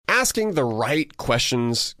asking the right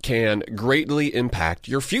questions can greatly impact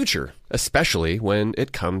your future, especially when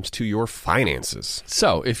it comes to your finances.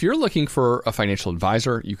 So, if you're looking for a financial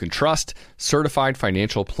advisor you can trust, certified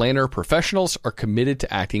financial planner professionals are committed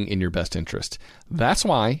to acting in your best interest. That's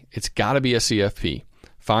why it's got to be a CFP.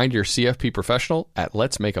 Find your CFP professional at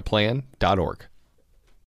letsmakeaplan.org.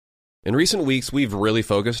 In recent weeks, we've really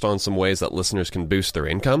focused on some ways that listeners can boost their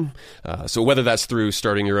income. So whether that's through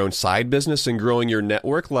starting your own side business and growing your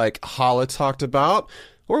network like Hala talked about,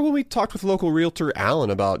 or when we talked with local realtor Alan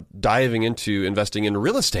about diving into investing in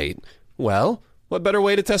real estate, well, what better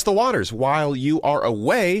way to test the waters? While you are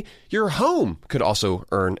away, your home could also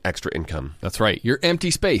earn extra income. That's right. Your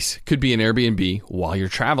empty space could be an Airbnb while you're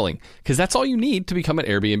traveling, because that's all you need to become an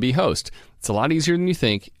Airbnb host. It's a lot easier than you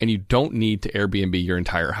think, and you don't need to Airbnb your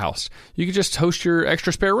entire house. You can just host your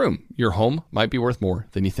extra spare room. Your home might be worth more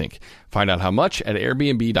than you think. Find out how much at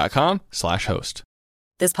airbnb.com/host.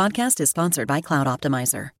 This podcast is sponsored by Cloud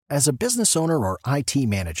Optimizer. As a business owner or IT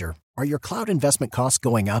manager, are your cloud investment costs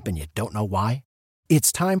going up and you don't know why?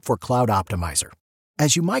 It's time for Cloud Optimizer.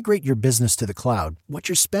 As you migrate your business to the cloud, what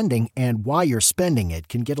you're spending and why you're spending it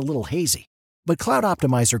can get a little hazy. But Cloud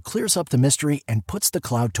Optimizer clears up the mystery and puts the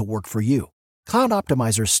cloud to work for you. Cloud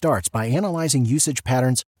Optimizer starts by analyzing usage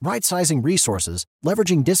patterns, right-sizing resources,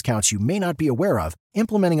 leveraging discounts you may not be aware of,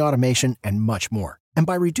 implementing automation, and much more. And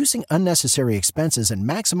by reducing unnecessary expenses and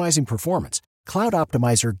maximizing performance, Cloud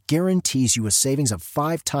Optimizer guarantees you a savings of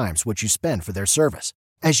 5 times what you spend for their service.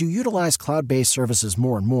 As you utilize cloud-based services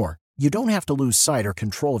more and more, you don't have to lose sight or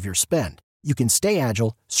control of your spend. You can stay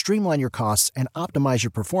agile, streamline your costs, and optimize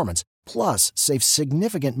your performance, plus save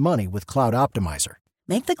significant money with Cloud Optimizer.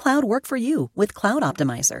 Make the cloud work for you with Cloud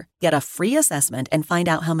Optimizer. Get a free assessment and find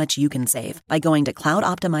out how much you can save by going to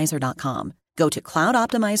cloudoptimizer.com. Go to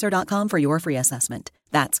cloudoptimizer.com for your free assessment.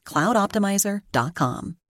 That's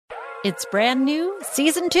cloudoptimizer.com. It's brand new,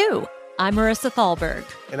 Season 2. I'm Marissa Thalberg.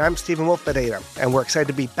 And I'm Stephen Wolf Pereira. And we're excited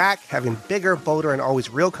to be back having bigger, bolder, and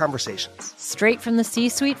always real conversations. Straight from the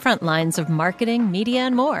C-suite front lines of marketing, media,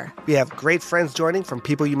 and more. We have great friends joining from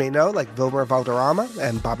people you may know, like Wilmer Valderrama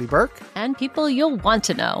and Bobby Burke. And people you'll want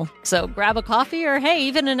to know. So grab a coffee or, hey,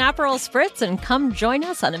 even an Aperol Spritz and come join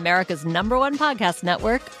us on America's #1 podcast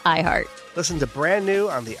network, iHeart. Listen to Brand New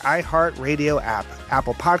on the iHeart Radio app,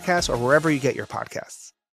 Apple Podcasts, or wherever you get your podcasts.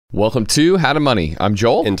 Welcome to How to Money. I'm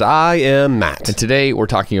Joel. And I am Matt. And today we're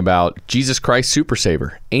talking about Jesus Christ Super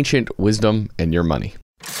Saver, Ancient Wisdom and Your Money.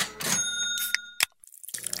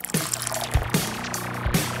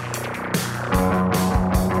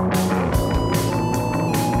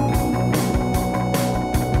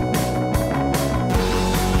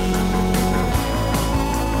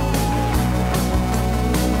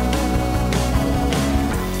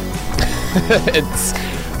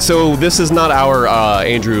 So this is not our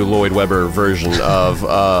Andrew Lloyd Webber version of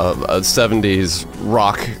a 70s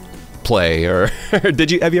rock play, or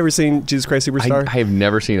have you ever seen Jesus Christ Superstar? I have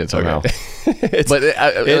never seen it somehow. But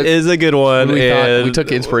it is a good one. We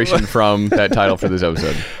took inspiration from that title for this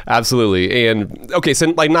episode. Absolutely. And okay,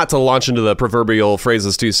 so like not to launch into the proverbial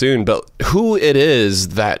phrases too soon, but who it is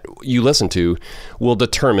that you listen to will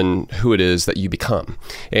determine who it is that you become.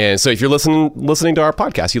 And so if you're listening to our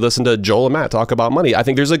podcast, you listen to Joel and Matt talk about money, I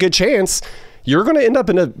think there's a good chance you're going to end up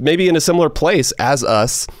maybe in a similar place as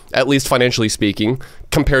us, at least financially speaking,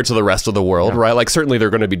 compared to the rest of the world, right? Like certainly there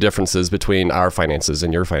are going to be differences between our finances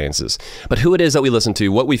and your finances. But who it is that we listen to,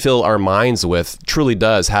 what we fill our minds with, truly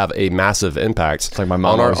does have a massive impact it's like my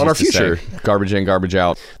mom on our future. Say, garbage in, garbage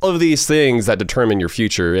out. All of these things that determine your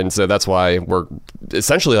future. And so that's why we're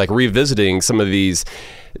essentially like revisiting some of these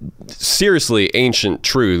seriously ancient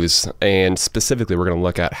truths, and specifically we're going to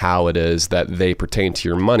look at how it is that they pertain to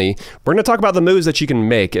your money. We're going to talk about the moves that you can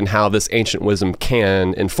make and how this ancient wisdom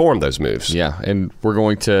can inform those moves. Yeah, and we're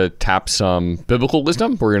going to tap some biblical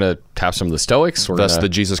wisdom. We're going to tap some of the Stoics. That's the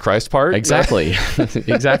Jesus Christ part. Exactly.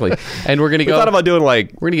 Exactly. And we're going to thought about doing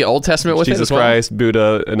like we're going to get Old Testament with Jesus Christ,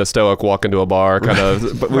 Buddha, and a Stoic walk into a bar, kind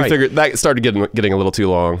of. But we figured that started getting a little too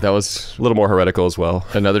long. That was a little more heretical as well.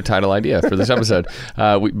 Another title idea for this episode.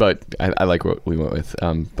 But I like what we went with.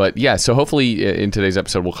 But yeah, so hopefully in today's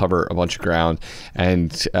episode, we'll cover a bunch of ground.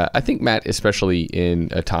 And I think, Matt, especially in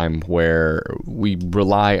a time where we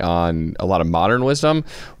rely on a lot of modern wisdom,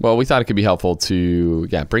 well, we thought it could be helpful to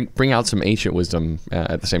bring out some ancient wisdom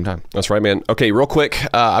at the same time. That's right, man. Okay, real quick,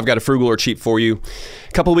 I've got a frugal or cheap for you.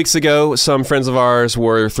 A couple of weeks ago, some friends of ours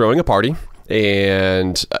were throwing a party.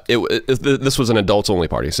 and this was an adults-only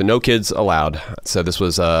party, so no kids allowed. So this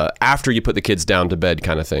was after you put the kids down to bed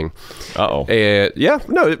kind of thing. Uh-oh. And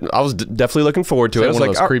I was definitely looking forard to it. One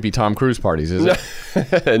of those creepy Tom Cruise parties, is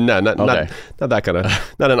it? No, not that kind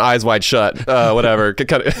of, not an eyes wide shut, whatever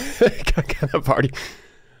kind of party.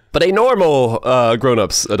 But a normal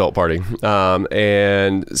grown-ups adult party.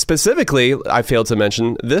 And specifically, I failed to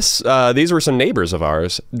mention this. These were some neighbors of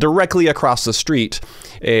ours directly across the street.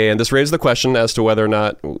 And this raised the question as to whether or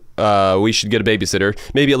not we should get a babysitter.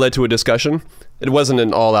 Maybe it led to a discussion. It wasn't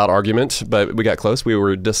an all-out argument, but we got close. We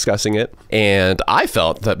were discussing it. And I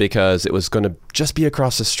felt that because it was going to just be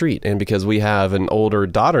across the street, and because we have an older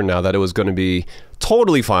daughter now, that it was going to be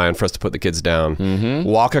totally fine for us to put the kids down,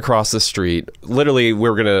 walk across the street. Literally, we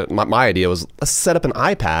were going to, my idea was, let's set up an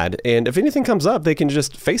iPad, and if anything comes up, they can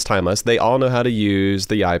just FaceTime us. They all know how to use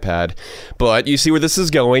the iPad. But you see where this is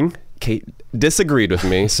going. Kate disagreed with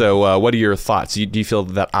me. So what are your thoughts? Do you feel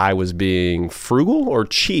that I was being frugal or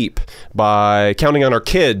cheap by counting on our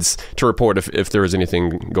kids to report if there was anything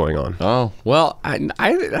going on? Oh, well, I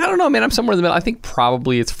don't know, man. I'm somewhere in the middle. I think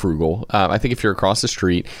probably it's frugal. I think if you're across the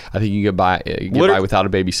street, I think you can get by without a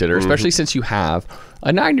babysitter, especially since you have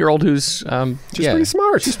a 9-year-old who's she's pretty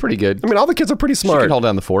smart. She's pretty good. I mean, all the kids are pretty smart. She can hold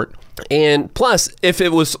down the fort. And plus, if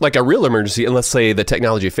it was like a real emergency, and let's say the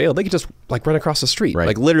technology failed, they could just like run across the street. Right.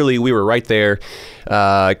 Like literally, we were right there.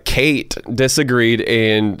 Kate disagreed,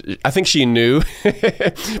 and I think she knew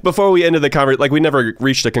before we ended the conversation. Like we never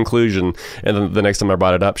reached a conclusion. And then the next time I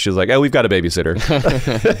brought it up, she was like, "Oh, we've got a babysitter."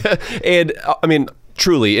 And I mean,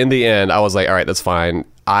 truly, in the end, I was like, "All right, that's fine."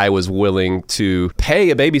 I was willing to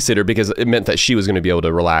pay a babysitter because it meant that she was going to be able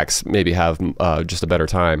to relax, maybe have just a better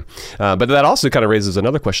time. But that also kind of raises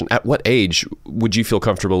another question. At what age would you feel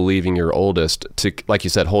comfortable leaving your oldest to, like you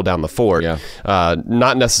said, hold down the fort? Yeah.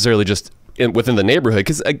 Not necessarily just within the neighborhood,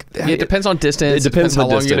 because it depends on distance. It depends how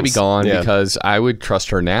long you're going to be gone. Yeah. Because I would trust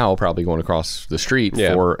her now, probably going across the street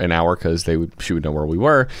for an hour, because she would know where we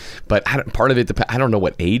were. But part of it, I don't know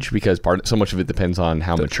what age, because so much of it depends on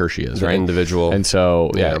how mature she is, right? Individual, and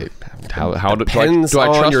so how do I trust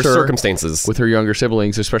on your her circumstances with her younger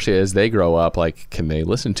siblings, especially as they grow up? Like, can they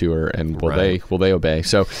listen to her, and will they obey?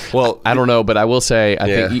 So, well, I don't know, but I will say, I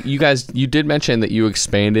think you guys, you did mention that you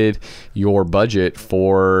expanded your budget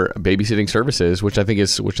for babysitting services, which I think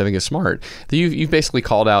is smart. You've basically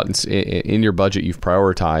called out in your budget, you've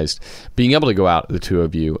prioritized being able to go out, the two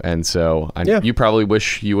of you, and so you probably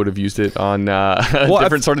wish you would have used it on a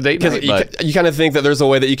different sort of date night. You kind of think that there's a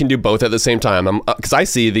way that you can do both at the same time, because I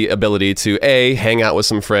see the ability to A, hang out with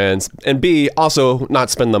some friends, and B, also not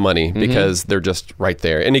spend the money because they're just right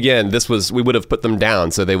there. And again, we would have put them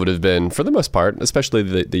down, so they would have been, for the most part, especially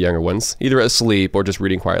the younger ones, either asleep or just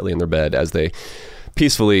reading quietly in their bed as they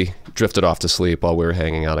peacefully drifted off to sleep while we were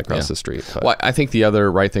hanging out across the street. Well, I think the other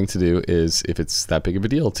right thing to do is, if it's that big of a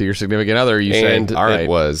deal to your significant other, you say, all right, it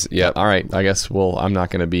was, all right, I guess, I'm not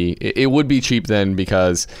going to be, it would be cheap then,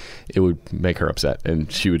 because it would make her upset and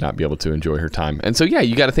she would not be able to enjoy her time. And so,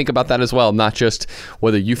 you got to think about that as well, not just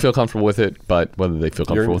whether you feel comfortable with it, but whether they feel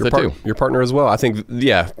comfortable with it too. Your partner as well. I think,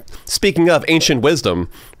 speaking of ancient wisdom,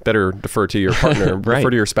 better defer to your partner, defer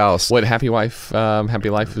to your spouse. What, happy life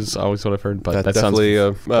is always what I've heard, but that sounds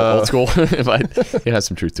old school, but it has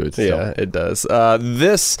some truth to it. Yeah, it does.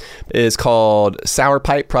 This is called Sour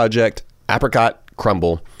Pipe Project Apricot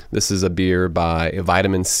Crumble. This is a beer by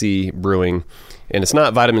Vitamin C Brewing. And it's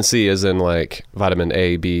not vitamin C as in like vitamin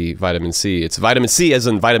A, B, vitamin C. It's vitamin C as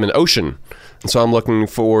in vitamin ocean. And so I'm looking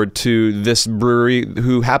forward to this brewery,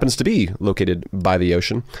 who happens to be located by the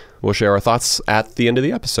ocean. We'll share our thoughts at the end of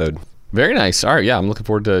the episode. Very nice. All right, I'm looking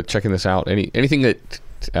forward to checking this out. Anything that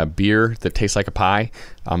beer that tastes like a pie,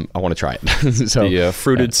 I want to try it. So the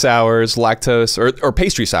fruited sours, lactose, or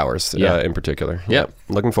pastry sours in particular. Yep.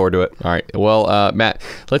 Looking forward to it. All right. Well, Matt,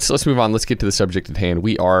 let's move on. Let's get to the subject at hand.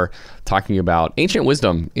 We are talking about ancient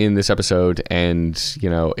wisdom in this episode, and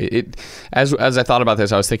as I thought about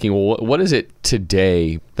this, I was thinking, well, what is it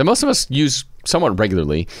today that most of us use somewhat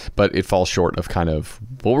regularly, but it falls short of kind of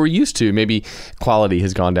what we're used to? Maybe quality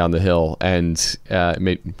has gone down the hill, and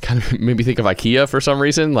made me think of IKEA for some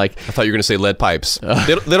reason. Like, I thought you were going to say lead pipes.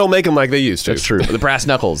 They don't make them like they used to. That's true. The brass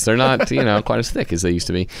knuckles, they're not quite as thick as they used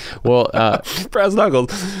to be. Well, brass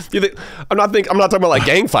knuckles. I'm not talking about like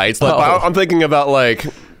gang fights. I'm thinking about like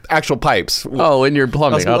actual pipes. Oh, in your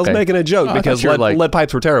plumbing. I was making a joke because lead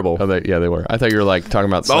pipes were terrible. Oh, they were. I thought you were like talking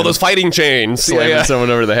about those fighting chains, slamming someone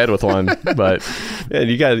over the head with one. But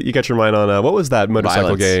you got your mind on what was that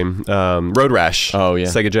motorcycle game? Road Rash. Oh yeah,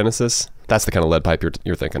 Sega Genesis. That's the kind of lead pipe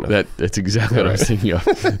you're thinking of. That's exactly what I was thinking of.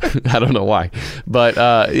 I don't know why,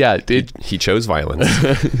 but he chose violence.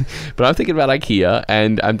 But I'm thinking about IKEA,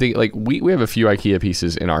 and I'm thinking like we have a few IKEA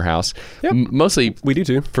pieces in our house. Yep. Mostly we do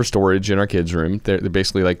too, for storage in our kids' room. They're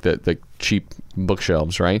basically like the cheap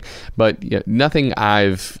bookshelves, right? But nothing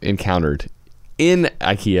I've encountered in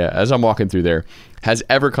IKEA as I'm walking through there has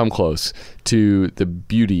ever come close to the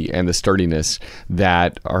beauty and the sturdiness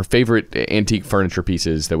that our favorite antique furniture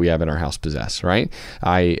pieces that we have in our house possess, right?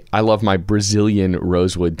 I love my Brazilian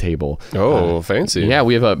rosewood table. Oh, fancy. Yeah,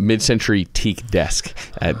 we have a mid-century teak desk.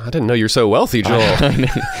 I didn't know you're so wealthy, Joel.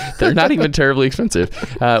 They're not even terribly expensive.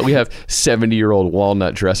 We have 70-year-old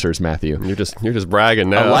walnut dressers, Matthew. You're just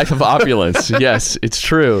bragging now. A life of opulence. Yes, it's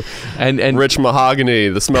true. And rich mahogany,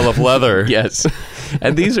 the smell of leather. Yes.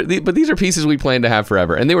 And these are pieces we plan to have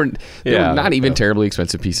forever. And they were not even terribly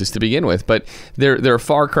expensive pieces to begin with, but they're a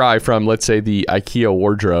far cry from, let's say, the IKEA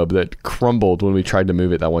wardrobe that crumbled when we tried to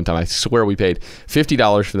move it that one time. I swear we paid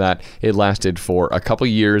 $50 for that. It lasted for a couple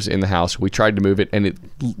years in the house. We tried to move it, and it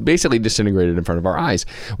basically disintegrated in front of our eyes.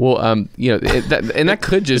 Well, that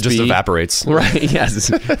could just evaporates. Right, yes.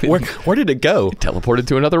 Where did it go? It teleported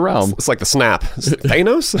to another realm. It's like the snap.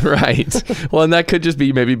 Thanos? Right. Well, and that could just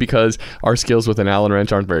be maybe because our skills with an Allen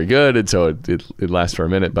wrench aren't very good, and so it lasts for a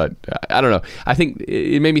minute. But I don't know. I think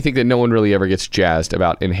it made me think that no one really ever gets jazzed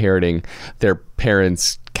about inheriting their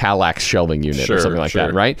parents' Kallax shelving unit or something like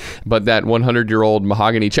that, right? But that 100-year-old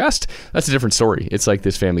mahogany chest, that's a different story. It's like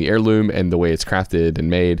this family heirloom, and the way it's crafted and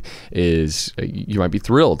made is, you might be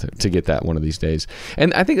thrilled to get that one of these days.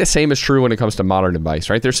 And I think the same is true when it comes to modern advice,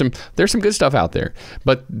 right? There's some good stuff out there,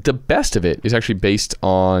 but the best of it is actually based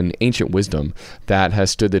on ancient wisdom that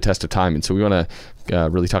has stood the test of time. And so we want to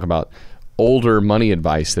really talk about older money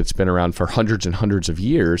advice that's been around for hundreds and hundreds of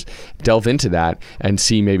years, delve into that and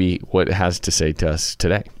see maybe what it has to say to us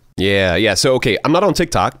today. Yeah. So, okay, I'm not on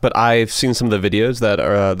TikTok, but I've seen some of the videos that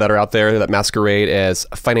are out there that masquerade as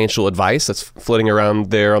financial advice that's floating around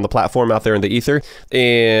there on the platform out there in the ether.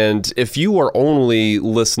 And if you are only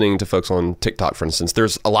listening to folks on TikTok, for instance,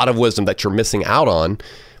 there's a lot of wisdom that you're missing out on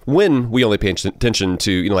when we only pay attention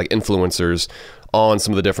to, like influencers on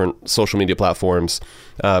some of the different social media platforms.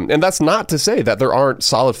 And that's not to say that there aren't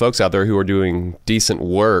solid folks out there who are doing decent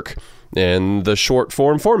work in the short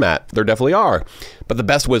form format. There definitely are. But the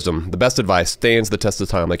best wisdom, the best advice stands the test of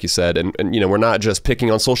time, like you said. And we're not just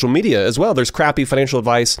picking on social media as well. There's crappy financial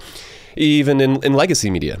advice even in legacy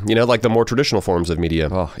media, like the more traditional forms of media.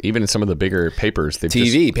 Oh, even in some of the bigger papers.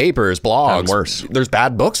 TV, papers, blogs. Worse. There's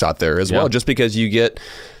bad books out there as well. Just because you get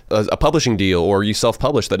a publishing deal or you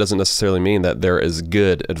self-publish, that doesn't necessarily mean that there is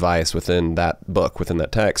good advice within that book, within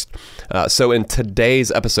that text. So in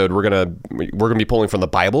today's episode, we're gonna be pulling from the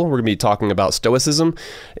Bible. We're gonna be talking about Stoicism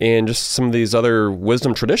and just some of these other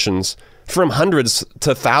wisdom traditions from hundreds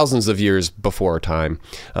to thousands of years before our time,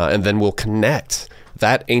 and then we'll connect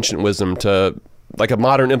that ancient wisdom to like a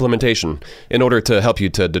modern implementation in order to help you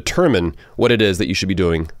to determine what it is that you should be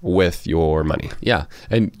doing with your money. Yeah.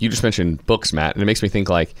 And you just mentioned books, Matt, and it makes me think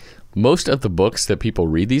like most of the books that people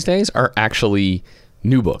read these days are actually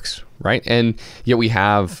new books, right? And yet we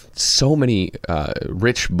have so many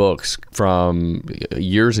rich books from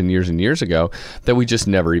years and years and years ago that we just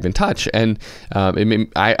never even touch. And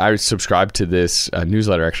I subscribe to this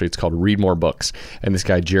newsletter, actually. It's called Read More Books. And this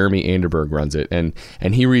guy, Jeremy Anderberg, runs it. And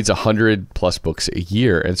he reads 100+ books a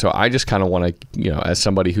year. And so I just kind of want to, as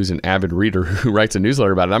somebody who's an avid reader who writes a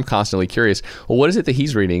newsletter about it, I'm constantly curious, well, what is it that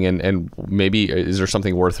he's reading? And maybe is there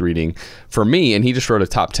something worth reading for me? And he just wrote a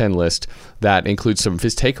top 10 list that includes some of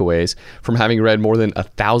his takeaways from having read more than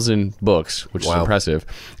 1,000 books, which is impressive.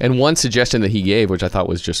 And one suggestion that he gave, which I thought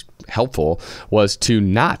was just helpful, was to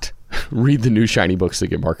not read the new shiny books that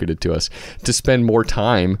get marketed to us, to spend more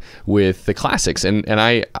time with the classics. And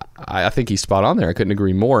I think he's spot on there. I couldn't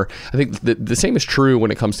agree more. I think the same is true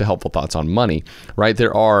when it comes to helpful thoughts on money, right?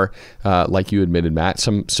 There are, like you admitted, Matt,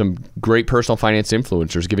 some great personal finance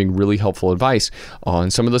influencers giving really helpful advice on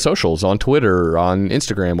some of the socials, on Twitter, on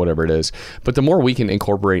Instagram, whatever it is. But the more we can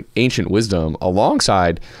incorporate ancient wisdom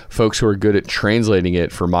alongside folks who are good at translating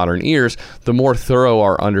it for modern ears, the more thorough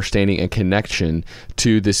our understanding and connection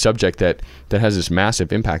to this subject that has this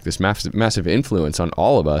massive impact, this massive influence on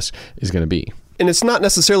all of us is going to be. And it's not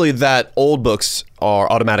necessarily that old books are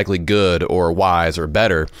automatically good or wise or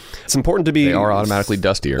better. It's important to be... They are automatically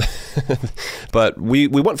dustier. But we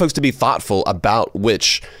want folks to be thoughtful about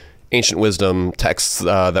which ancient wisdom texts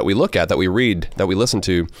that we look at, that we read, that we listen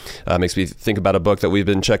to, makes me think about a book that we've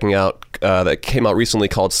been checking out that came out recently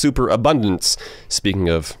called Superabundance. Speaking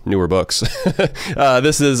of newer books,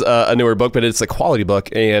 this is a newer book, but it's a quality book,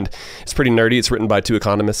 and it's pretty nerdy. It's written by two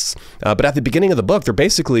economists. But at the beginning of the book, they're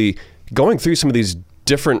basically going through some of these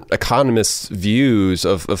different economists' views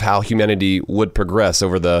of how humanity would progress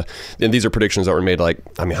over and these are predictions that were made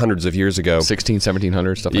hundreds of years ago.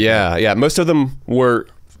 1700, stuff like that. Yeah. Most of them were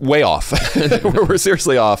way off. We're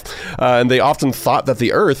seriously off. And they often thought that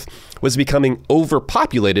the Earth was becoming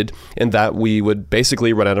overpopulated and that we would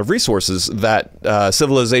basically run out of resources, that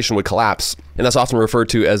civilization would collapse. And that's often referred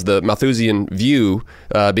to as the Malthusian view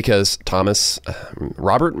because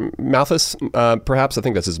Robert Malthus, perhaps, I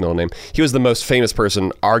think that's his middle name, he was the most famous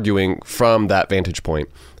person arguing from that vantage point.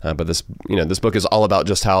 But this book is all about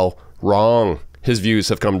just how wrong his views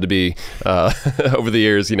have come to be over the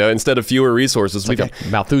years. Instead of fewer resources, we've got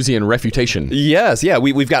Malthusian refutation. Yes, yeah,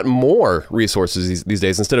 we've got more resources these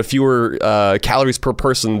days. Instead of fewer calories per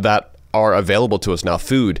person that are available to us now,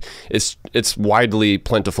 food it's widely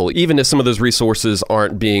plentiful, even if some of those resources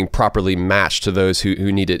aren't being properly matched to those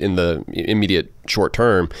who need it in the immediate short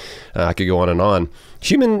term. I could go on and on.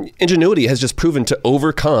 Human ingenuity has just proven to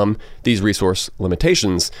overcome these resource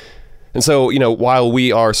limitations. And so, while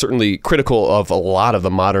we are certainly critical of a lot of the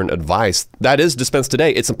modern advice that is dispensed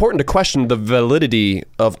today, it's important to question the validity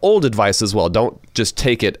of old advice as well. Don't just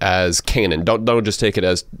take it as canon. Don't just take it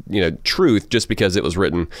as, truth just because it was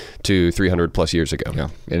written to 300 plus years ago. Yeah.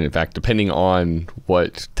 And in fact, depending on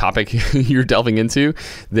what topic you're delving into,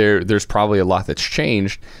 there's probably a lot that's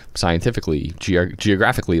changed scientifically,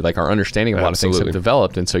 geographically, like our understanding of a lot of things have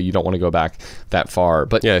developed. And so you don't want to go back that far.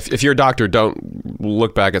 But yeah, if you're a doctor, don't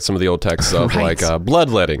look back at some of the old texts of right.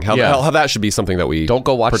 Bloodletting, how that should be something that we don't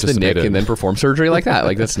go watch the Nick and then perform surgery like that.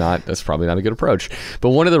 Like that's probably not a good approach. But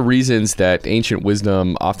one of the reasons that ancient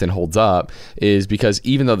wisdom often holds up is because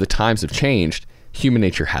even though the times have changed, human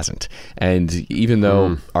nature hasn't. And even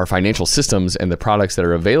though our financial systems and the products that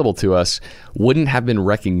are available to us wouldn't have been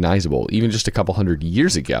recognizable even just a couple hundred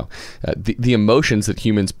years ago, the emotions that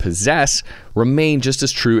humans possess remain just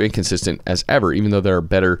as true and consistent as ever. Even though there are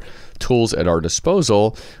better tools at our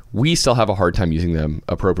disposal, we still have a hard time using them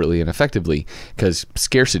appropriately and effectively because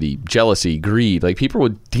scarcity, jealousy, greed, like people were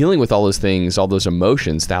dealing with all those things, all those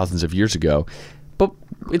emotions thousands of years ago. But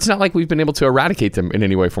it's not like we've been able to eradicate them in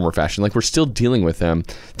any way, form, or fashion. Like we're still dealing with them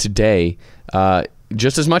today,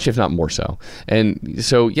 just as much, if not more so. And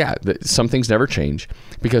so, yeah, some things never change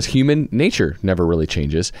because human nature never really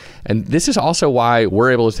changes. And this is also why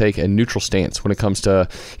we're able to take a neutral stance when it comes to,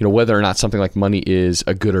 whether or not something like money is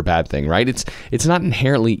a good or bad thing, right? It's not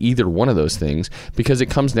inherently either one of those things because it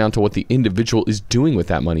comes down to what the individual is doing with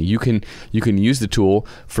that money. You can use the tool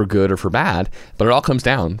for good or for bad, but it all comes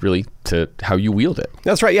down really to how you wield it.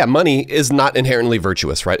 That's right. Yeah, money is not inherently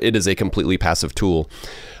virtuous, right? It is a completely passive tool.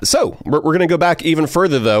 So we're going to go back even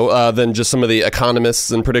further, though, than just some of the economists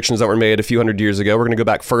and predictions that were made a few hundred years ago. We're going to go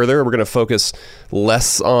back further. We're going to focus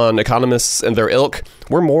less on economists and their ilk.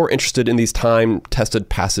 We're more interested in these time-tested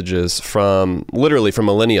passages from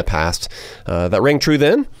millennia past that rang true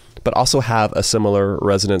then, but also have a similar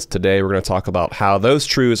resonance today. We're going to talk about how those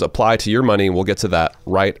truths apply to your money. We'll get to that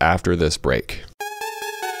right after this break.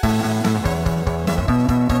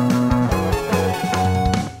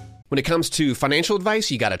 When it comes to financial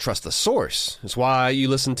advice, you got to trust the source. That's why you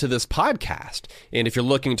listen to this podcast. And if you're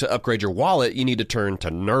looking to upgrade your wallet, you need to turn to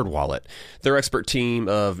NerdWallet. Their expert team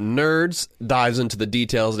of nerds dives into the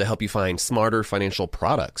details to help you find smarter financial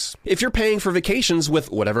products. If you're paying for vacations with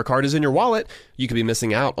whatever card is in your wallet, you could be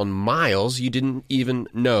missing out on miles you didn't even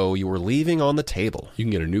know you were leaving on the table. You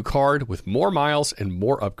can get a new card with more miles and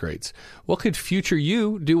more upgrades. What could future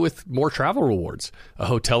you do with more travel rewards? A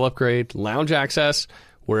hotel upgrade, lounge access.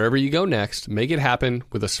 Wherever you go next, make it happen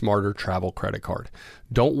with a smarter travel credit card.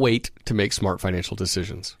 Don't wait to make smart financial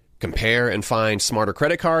decisions. Compare and find smarter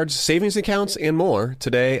credit cards, savings accounts, and more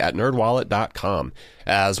today at nerdwallet.com.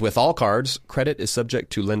 As with all cards, credit is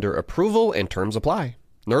subject to lender approval and terms apply.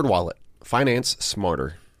 NerdWallet. Finance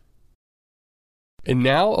smarter. And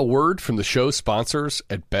now a word from the show's sponsors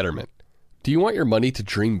at Betterment. Do you want your money to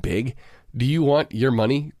dream big? Do you want your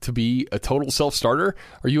money to be a total self-starter?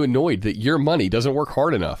 Are you annoyed that your money doesn't work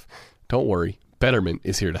hard enough? Don't worry, Betterment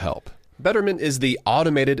is here to help. Betterment is the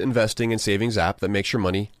automated investing and savings app that makes your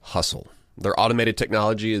money hustle. Their automated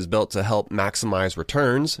technology is built to help maximize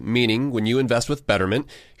returns, meaning when you invest with Betterment,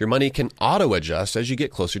 your money can auto-adjust as you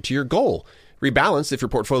get closer to your goal. Rebalance if your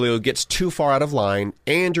portfolio gets too far out of line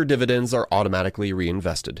and your dividends are automatically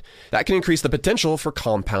reinvested. That can increase the potential for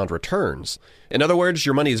compound returns. In other words,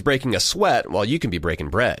 your money is breaking a sweat while you can be breaking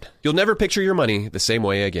bread. You'll never picture your money the same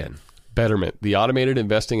way again. Betterment, the automated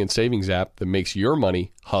investing and savings app that makes your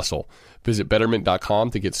money hustle. Visit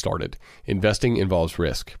Betterment.com to get started. Investing involves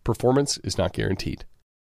risk. Performance is not guaranteed.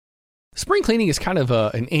 Spring cleaning is kind of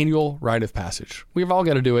an annual rite of passage. We've all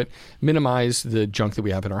got to do it, minimize the junk that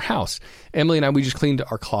we have in our house. Emily and I, we just cleaned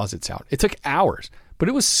our closets out. It took hours, but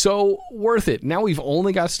it was so worth it. Now we've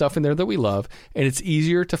only got stuff in there that we love, and it's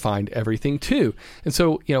easier to find everything too. And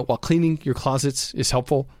so, while cleaning your closets is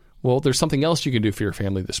helpful, well, there's something else you can do for your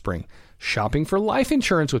family this spring. Shopping for life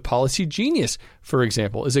insurance with Policy Genius, for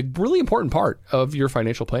example, is a really important part of your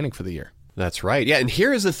financial planning for the year. That's right. Yeah, and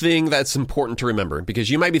here is the thing that's important to remember, because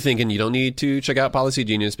you might be thinking you don't need to check out Policy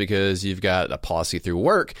Genius because you've got a policy through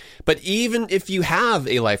work. But even if you have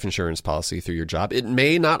a life insurance policy through your job, it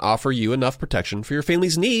may not offer you enough protection for your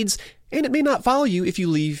family's needs, and it may not follow you if you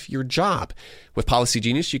leave your job. With Policy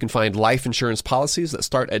Genius, you can find life insurance policies that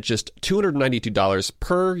start at just $292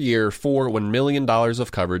 per year for $1 million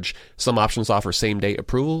of coverage. Some options offer same-day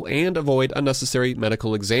approval and avoid unnecessary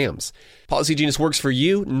medical exams. Policy Genius works for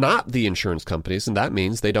you, not the insurance companies, and that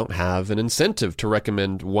means they don't have an incentive to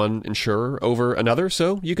recommend one insurer over another,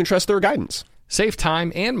 so you can trust their guidance. Save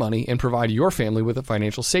time and money and provide your family with a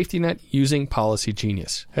financial safety net using Policy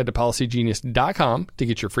Genius. Head to policygenius.com to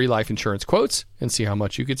get your free life insurance quotes and see how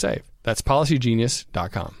much you could save. That's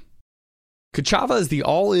policygenius.com. Kachava is the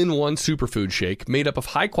all-in-one superfood shake made up of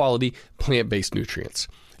high-quality plant-based nutrients.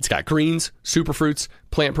 It's got greens, superfruits,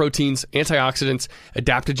 plant proteins, antioxidants,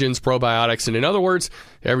 adaptogens, probiotics, and in other words,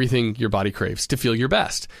 everything your body craves to feel your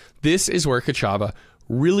best. This is where Kachava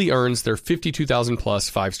really earns their 52,000 plus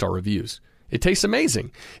 5-star reviews. It tastes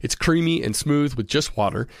amazing. It's creamy and smooth with just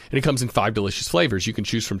water, and it comes in 5 delicious flavors. You can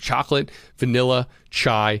choose from chocolate, vanilla,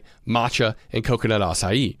 chai, matcha, and coconut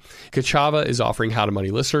acai. Kachava is offering How to Money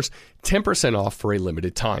listeners 10% off for a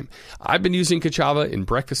limited time. I've been using Kachava in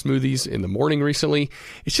breakfast smoothies in the morning recently.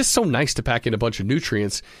 It's just so nice to pack in a bunch of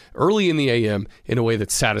nutrients early in the AM in a way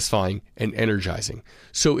that's satisfying and energizing.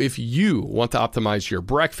 So if you want to optimize your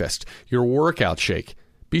breakfast, your workout shake,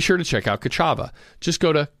 be sure to check out Kachava. Just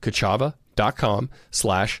go to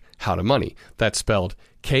kachava.com/howtomoney. That's spelled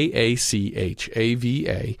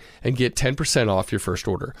Kachava and get 10% off your first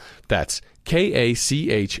order. That's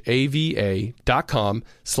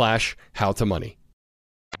Kachava.com/howtomoney.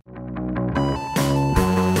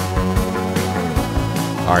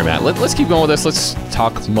 All right, Matt, let's keep going with this. Let's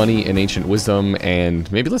talk money and ancient wisdom, and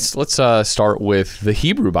maybe let's start with the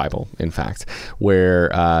Hebrew Bible, in fact, where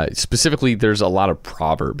specifically there's a lot of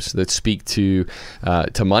proverbs that speak to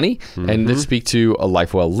money and that speak to a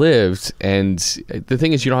life well lived. And the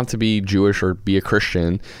thing is, you don't have to be Jewish or be a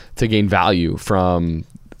Christian to gain value from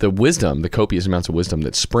the wisdom, the copious amounts of wisdom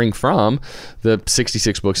that spring from the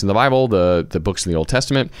 66 books in the Bible, the books in the Old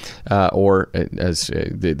Testament, or as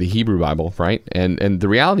the Hebrew Bible, right? And the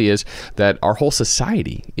reality is that our whole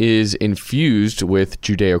society is infused with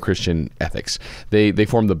Judeo-Christian ethics. They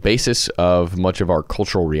form the basis of much of our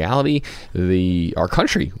cultural reality. Our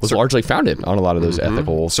country was largely founded on a lot of those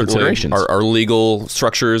ethical considerations. Our legal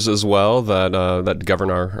structures as well that govern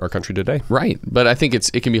our country today. Right, but I think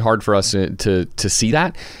it can be hard for us to see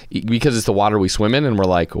that, because it's the water we swim in, and we're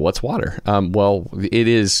like, what's water? Well, it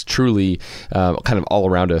is truly kind of all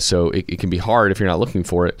around us, so it can be hard if you're not looking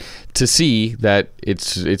for it to see that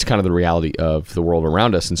it's kind of the reality of the world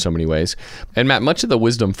around us in so many ways. And Matt, much of the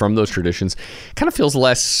wisdom from those traditions kind of feels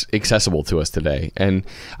less accessible to us today, and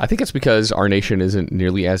I think it's because our nation isn't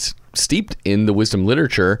nearly as steeped in the wisdom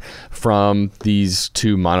literature from these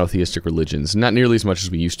two monotheistic religions, not nearly as much as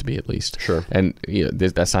we used to be, at least. Sure. And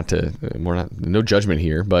that's no judgment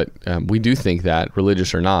here, but we do think that,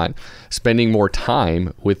 religious or not, spending more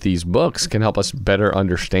time with these books can help us better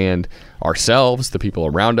understand ourselves, the people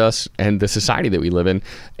around us, and the society that we live in.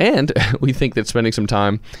 And we think that spending some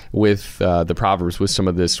time with the Proverbs, with some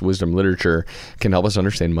of this wisdom literature, can help us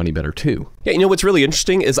understand money better too. Yeah, what's really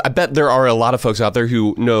interesting is I bet there are a lot of folks out there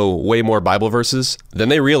who know way more Bible verses than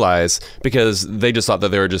they realize, because they just thought that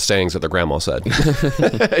they were just sayings that their grandma said.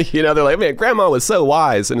 They're like, man, grandma was so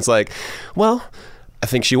wise. And it's like, well, I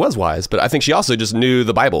think she was wise, but I think she also just knew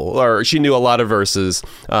the Bible, or she knew a lot of verses.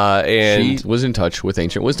 And she was in touch with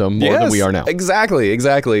ancient wisdom more than we are now. Exactly.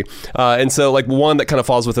 And so one that kind of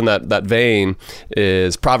falls within that vein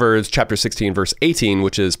is Proverbs chapter 16, verse 18,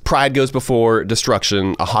 which is, pride goes before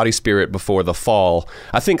destruction, a haughty spirit before the fall.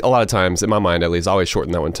 I think a lot of times, in my mind at least, I always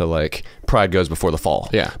shorten that one to pride goes before the fall.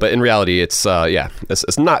 Yeah. But in reality, it's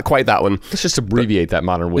not quite that one. Let's just abbreviate that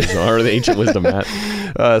modern wisdom or the ancient wisdom, Matt.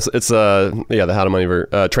 It's the How to Money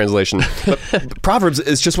translation. But Proverbs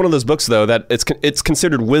is just one of those books, though, that it's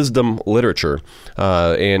considered wisdom literature.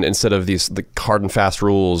 And instead of the hard and fast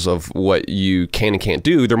rules of what you can and can't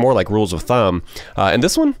do, they're more like rules of thumb. And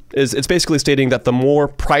this one it's basically stating that the more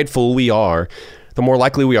prideful we are, the more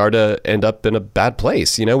likely we are to end up in a bad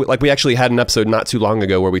place. Like we actually had an episode not too long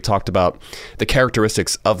ago where we talked about the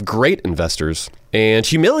characteristics of great investors, and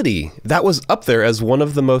humility. That was up there as one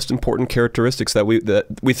of the most important characteristics that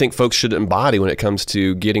we think folks should embody when it comes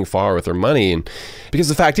to getting far with their money. And because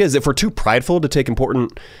the fact is, if we're too prideful to take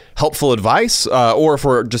important, helpful advice, or if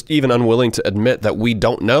we're just even unwilling to admit that we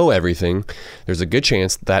don't know everything, there's a good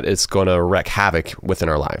chance that it's going to wreak havoc within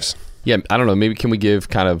our lives. Yeah, I don't know. Maybe can we give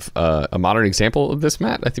kind of a modern example of this,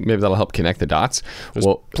 Matt? I think maybe that'll help connect the dots. There's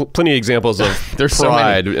plenty of example of there's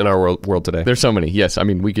pride in our world today. There's so many. Yes, I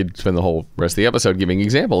mean we could spend the whole rest of the episode giving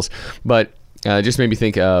examples, but just made me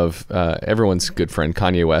think of everyone's good friend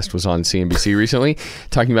Kanye West was on CNBC recently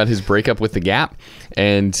talking about his breakup with The Gap,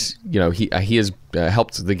 and he has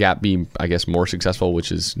helped The Gap be, I guess, more successful,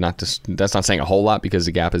 which is that's not saying a whole lot because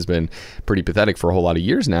The Gap has been pretty pathetic for a whole lot of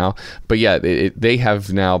years now. But yeah, they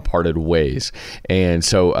have now parted ways. And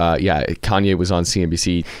so, Kanye was on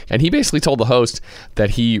CNBC, and he basically told the host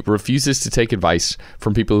that he refuses to take advice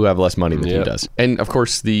from people who have less money than he does. And of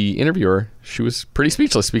course, the interviewer, she was pretty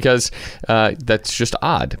speechless because that's just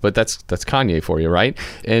odd. But that's Kanye for you, right?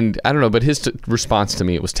 And I don't know, but his response to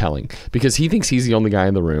me, it was telling, because he thinks he's the only guy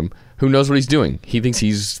in the room who knows what he's doing. He thinks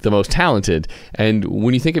he's the most talented. And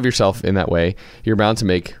when you think of yourself in that way, you're bound to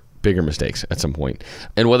make bigger mistakes at some point.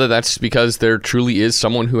 And whether that's because there truly is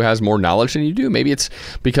someone who has more knowledge than you do, maybe it's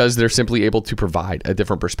because they're simply able to provide a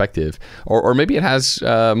different perspective, or maybe it has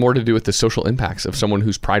more to do with the social impacts of someone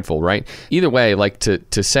who's prideful, right? Either way, like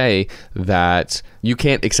to say that you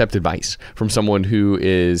can't accept advice from someone who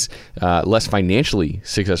is less financially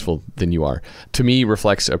successful than you are, to me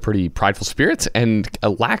reflects a pretty prideful spirit and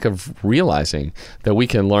a lack of realizing that we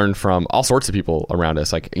can learn from all sorts of people around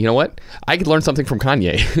us. Like, you know what? I could learn something from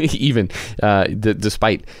Kanye, even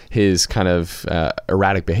despite his kind of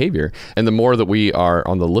erratic behavior. And the more that we are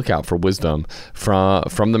on the lookout for wisdom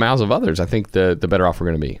from the mouths of others, I think the better off we're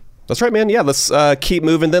going to be. That's right, man. Yeah, let's keep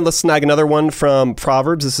moving then. Let's snag another one from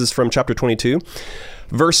Proverbs. This is from chapter 22.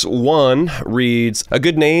 Verse 1 reads, "A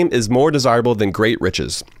good name is more desirable than great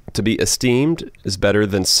riches. To be esteemed is better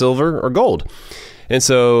than silver or gold." And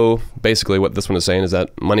so basically what this one is saying is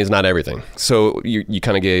that money is not everything. So you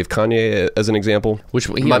kind of gave Kanye as an example. Which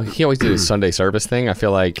he always did his Sunday service thing. I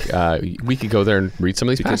feel like we could go there and read some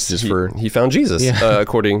of these passages he found Jesus. Yeah.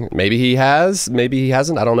 Maybe he has, maybe he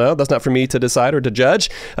hasn't. I don't know. That's not for me to decide or to judge.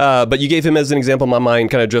 But you gave him as an example. My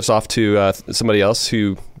mind kind of drifts off to somebody else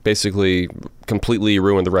who basically completely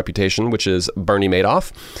ruined the reputation, which is Bernie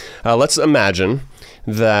Madoff. Let's imagine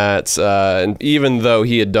that even though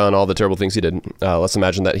he had done all the terrible things he did, let's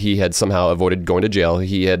imagine that he had somehow avoided going to jail.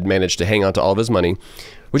 He had managed to hang on to all of his money.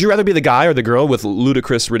 Would you rather be the guy or the girl with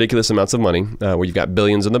ludicrous, ridiculous amounts of money, where you've got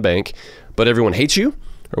billions in the bank, but everyone hates you?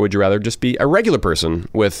 Or would you rather just be a regular person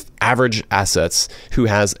with average assets who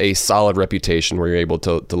has a solid reputation where you're able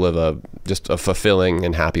to live a fulfilling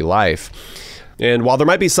and happy life? And while there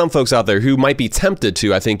might be some folks out there who might be tempted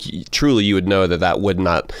to, I think truly you would know that would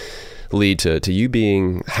not lead to you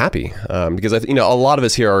being happy, because a lot of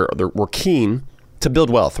us here we're keen to build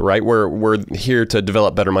wealth, right? We're here to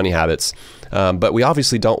develop better money habits, but we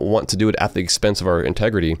obviously don't want to do it at the expense of our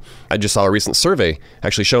integrity. I just saw a recent survey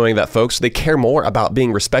actually showing that folks, they care more about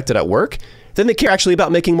being respected at work than they care actually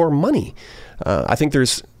about making more money. I think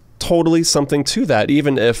there's totally something to that,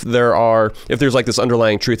 even if there's like this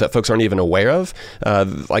underlying truth that folks aren't even aware of.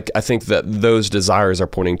 I think that those desires are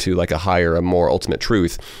pointing to like a more ultimate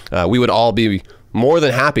truth. We would all be more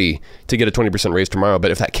than happy to get a 20% raise tomorrow,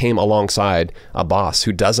 but if that came alongside a boss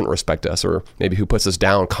who doesn't respect us, or maybe who puts us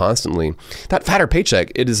down constantly, that fatter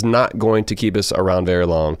paycheck, it is not going to keep us around very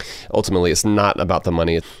long. Ultimately, it's not about the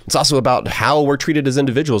money. It's also about how we're treated as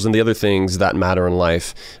individuals and the other things that matter in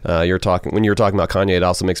life. When you're talking about Kanye, it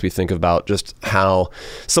also makes me think about just how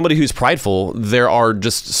somebody who's prideful, there are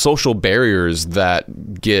just social barriers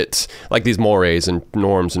that get, like these mores and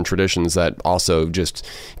norms and traditions that also just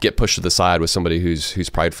get pushed to the side with somebody who's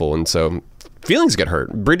prideful. And so feelings get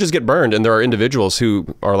hurt, bridges get burned, and there are individuals who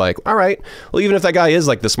are like, all right, well, even if that guy is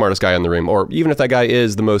like the smartest guy in the room, or even if that guy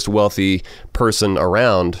is the most wealthy person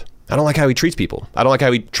around, I don't like how he treats people. I don't like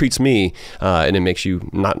how he treats me. And it makes you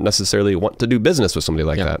not necessarily want to do business with somebody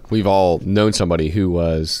like that. We've all known somebody who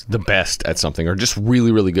was the best at something or just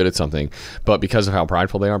really, really good at something. But because of how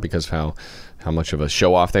prideful they are, because of how much of a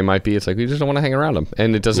show off they might be, it's like we just don't want to hang around them.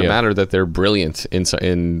 And it doesn't matter that they're brilliant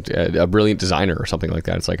in a brilliant designer or something like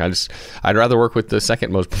that. It's like I'd rather work with the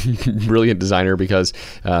second most brilliant designer because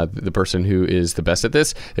the person who is the best at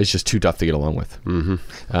this is just too tough to get along with.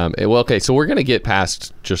 Okay, so we're going to get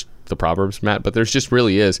past just the Proverbs, Matt, but there's just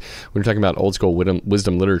really is, when you're talking about old school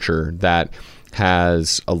wisdom literature that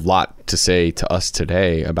has a lot to say to us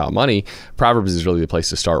today about money, Proverbs is really the place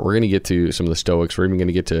to start. We're going to get to some of the Stoics. We're even going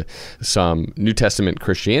to get to some New Testament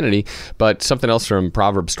Christianity, but something else from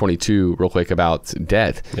Proverbs 22 real quick about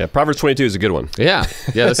debt. Yeah, Proverbs 22 is a good one. Yeah,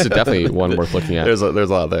 this is definitely one worth looking at. There's a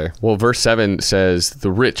lot there. Well, verse 7 says,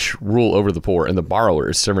 the rich rule over the poor, and the borrower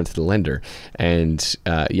is servant to the lender. And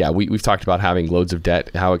we've talked about having loads of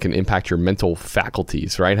debt, how it can impact your mental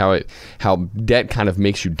faculties, right? How debt kind of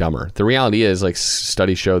makes you dumber. The reality is, like,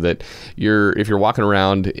 studies show that if you're walking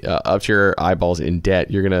around up to your eyeballs in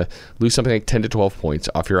debt, you're going to lose something like 10 to 12 points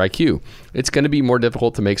off your IQ. It's going to be more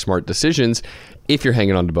difficult to make smart decisions if you're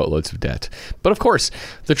hanging on to boatloads of debt. But of course,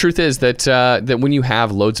 the truth is that when you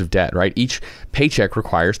have loads of debt, right, each paycheck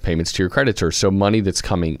requires payments to your creditors. So money that's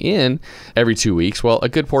coming in every 2 weeks, well, a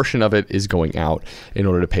good portion of it is going out in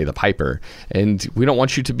order to pay the piper. And we don't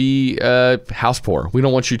want you to be house poor. We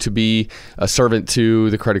don't want you to be a servant to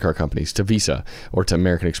the credit card companies, to Visa or to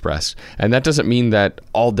American Express. And that doesn't mean that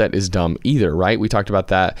all debt is dumb either, right? We talked about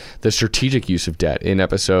that, the strategic use of debt in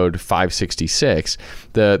episode 566.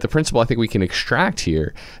 The principle I think we can extract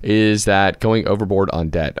here is that going overboard on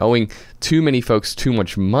debt, owing too many folks too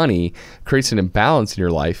much money, creates an imbalance in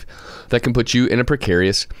your life that can put you in a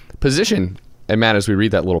precarious position. And Matt, as we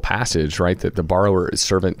read that little passage, right, that the borrower is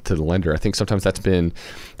servant to the lender, I think sometimes that's been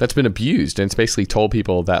abused, and it's basically told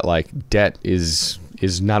people that, like, debt is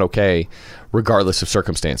not okay regardless of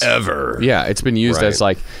circumstance. Ever. Yeah, it's been used as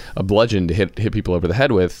like a bludgeon to hit people over the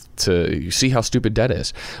head with, to see how stupid debt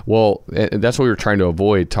is. Well, that's what we were trying to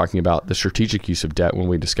avoid, talking about the strategic use of debt when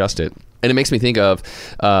we discussed it. And it makes me think of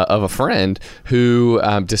a friend who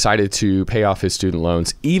decided to pay off his student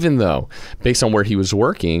loans, even though, based on where he was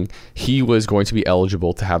working, he was going to be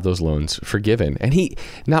eligible to have those loans forgiven. And he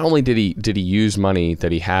not only did he use money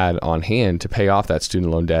that he had on hand to pay off that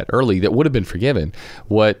student loan debt early that would have been forgiven.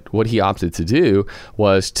 What he opted to do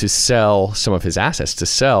was to sell some of his assets, to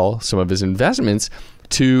sell some of his investments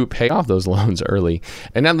to pay off those loans early.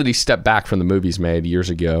 And now that he stepped back from the movies made years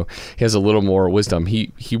ago, he has a little more wisdom.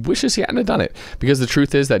 He wishes he hadn't done it, because the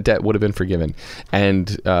truth is that debt would have been forgiven.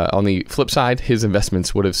 And on the flip side, his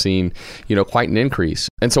investments would have seen, quite an increase.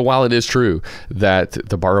 And so while it is true that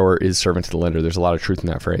the borrower is servant to the lender, there's a lot of truth in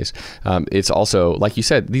that phrase. It's also, like you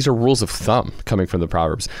said, these are rules of thumb coming from the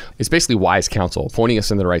Proverbs. It's basically wise counsel, pointing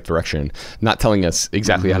us in the right direction, not telling us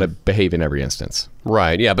exactly how to behave in every instance.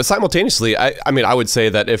 Right, yeah. But simultaneously, I would say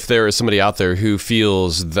that if there is somebody out there who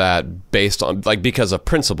feels that based on, because of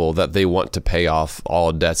principle, that they want to pay off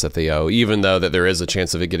all debts that they owe, even though that there is a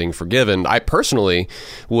chance of it getting forgiven, I personally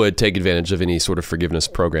would take advantage of any sort of forgiveness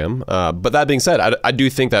program. But that being said, I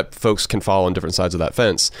do think that folks can fall on different sides of that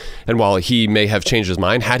fence. And while he may have changed his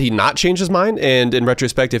mind, had he not changed his mind, and in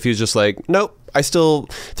retrospect, if he was just like, nope, I still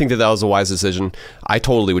think that was a wise decision, I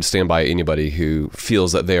totally would stand by anybody who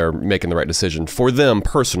feels that they are making the right decision for them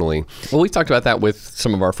personally. Well, we've talked about that with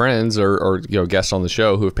some of our friends or guests on the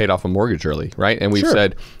show who have paid off a mortgage early, right? And we've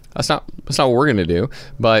said, that's not what we're going to do,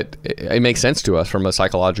 but it makes sense to us from a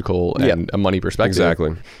psychological and a money perspective.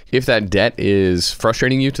 Exactly. If that debt is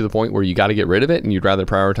frustrating you to the point where you got to get rid of it and you'd rather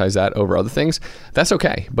prioritize that over other things, that's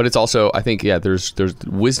okay. But it's also, I think, there's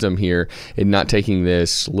wisdom here in not taking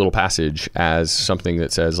this little passage as something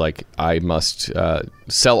that says, like, I must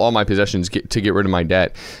sell all my possessions to get rid of my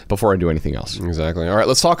debt before I do anything else. Exactly. All right,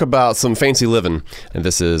 let's talk about some fancy living. And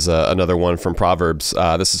this is another one from Proverbs.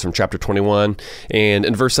 This is from chapter 21. And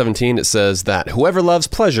in verse 17, it says that whoever loves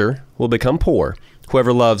pleasure will become poor.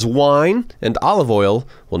 Whoever loves wine and olive oil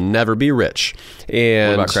will never be rich.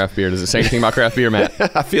 And what about craft beer? Does it say anything about craft beer,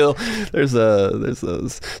 Matt? I feel there's a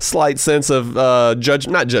slight sense of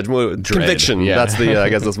conviction. Yeah. That's I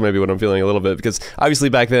guess that's maybe what I'm feeling a little bit, because obviously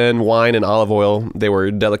back then wine and olive oil, they were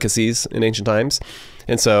delicacies in ancient times.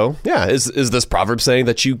 And so, is this proverb saying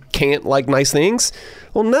that you can't like nice things?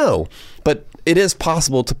 Well, no. But it is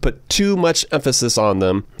possible to put too much emphasis on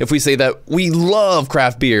them if we say that we love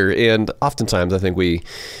craft beer, and oftentimes I think we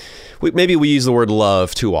maybe we use the word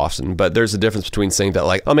love too often, but there's a difference between saying that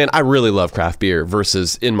like, oh man, I really love craft beer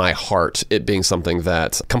versus in my heart it being something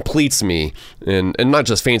that completes me, and not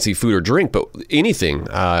just fancy food or drink, but anything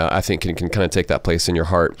I think can kind of take that place in your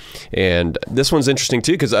heart. And this one's interesting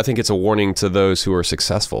too, because I think it's a warning to those who are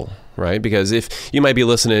successful, right? Because if you might be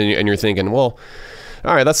listening and you're thinking, well,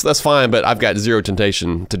 all right, that's fine, but I've got zero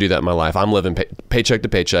temptation to do that in my life. I'm living paycheck to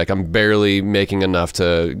paycheck. I'm barely making enough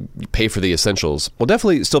to pay for the essentials. Well,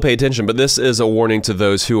 definitely still pay attention, but this is a warning to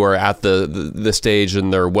those who are at the stage in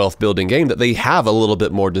their wealth building game that they have a little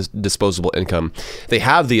bit more disposable income. They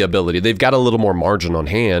have the ability. They've got a little more margin on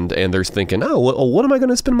hand, and they're thinking, oh, well, what am I going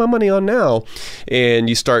to spend my money on now? And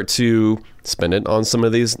you start to spend it on some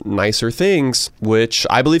of these nicer things, which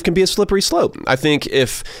I believe can be a slippery slope. I think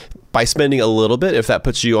if by spending a little bit, if that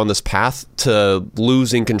puts you on this path to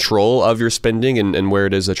losing control of your spending and where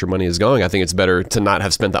it is that your money is going, I think it's better to not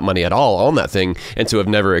have spent that money at all on that thing and to have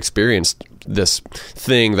never experienced this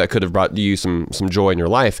thing that could have brought you some joy in your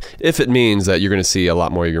life, if it means that you're going to see a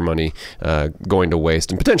lot more of your money going to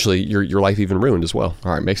waste and potentially your life even ruined as well.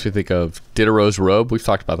 All right, makes me think of Diderot's robe. We've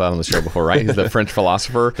talked about that on the show before, right? He's the French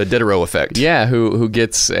philosopher. The Diderot effect. Yeah, who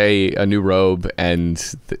gets a new robe, and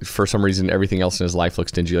for some reason everything else in his life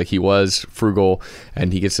looks dingy. Like, he was frugal,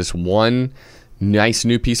 and he gets this one nice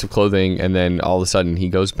new piece of clothing, and then all of a sudden he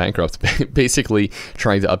goes bankrupt, basically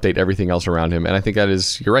trying to update everything else around him. And I think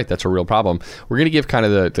you're right, that's a real problem. We're going to give kind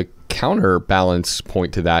of the counterbalance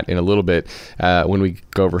point to that in a little bit when we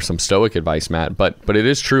go over some Stoic advice, Matt. But it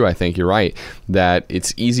is true, I think you're right, that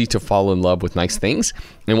it's easy to fall in love with nice things.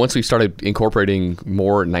 And once we started incorporating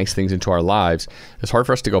more nice things into our lives, it's hard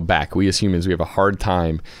for us to go back. We as humans, we have a hard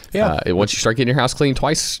time. Once you start getting your house cleaned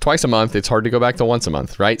twice a month, it's hard to go back to once a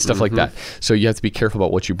month, right? Stuff like that. So you have to be careful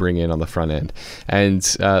about what you bring in on the front end.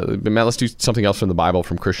 And Matt, let's do something else from the Bible,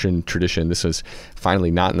 from Christian tradition. This is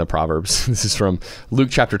finally not in the Proverbs. This is from Luke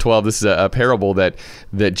chapter 12. This is a parable that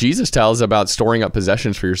Jesus tells about storing up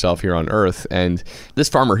possessions for yourself here on earth. And this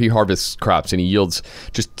farmer, he harvests crops and he yields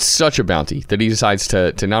just such a bounty that he decides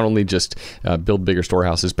to not only just build bigger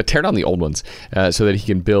storehouses, but tear down the old ones so that he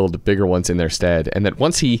can build bigger ones in their stead. And that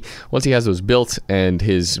once he has those built and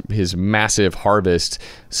his massive harvest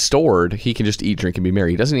stored, he can just eat, drink, and be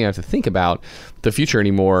merry. He doesn't even have to think about the future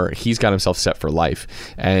anymore. He's got himself set for life.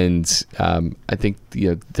 And I think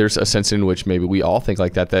there's a sense in which maybe we all think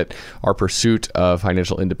like that our pursuit of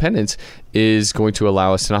financial independence is going to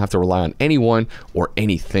allow us to not have to rely on anyone or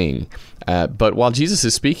anything. But while Jesus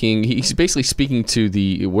is speaking, he's basically speaking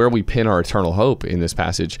to where we pin our eternal hope in this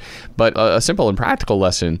passage. But a simple and practical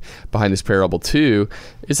lesson behind this parable too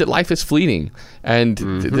is that life is fleeting. And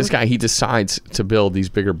this guy, he decides to build these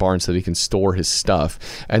bigger barns so that he can store his stuff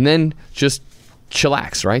and then just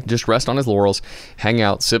chillax, right? Just rest on his laurels, hang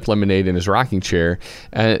out, sip lemonade in his rocking chair.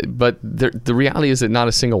 But the reality is that not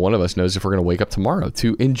a single one of us knows if we're going to wake up tomorrow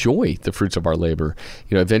to enjoy the fruits of our labor.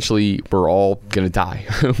 Eventually we're all going to die,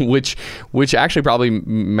 which actually probably,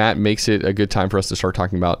 Matt, makes it a good time for us to start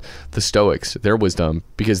talking about the Stoics, their wisdom,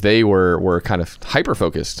 because they were kind of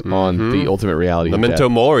hyper-focused on the ultimate reality Memento of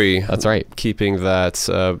death. Mori. That's right. Keeping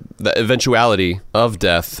the eventuality of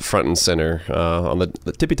death front and center on the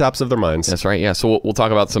tippy tops of their minds. That's right, yeah. So we'll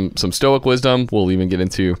talk about some Stoic wisdom. We'll even get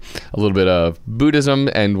into a little bit of Buddhism,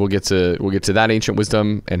 and we'll get to that ancient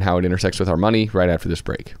wisdom and how it intersects with our money right after this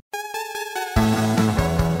break.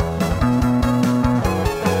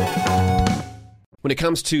 When it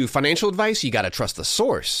comes to financial advice, you got to trust the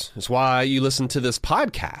source. That's why you listen to this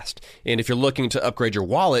podcast. And if you're looking to upgrade your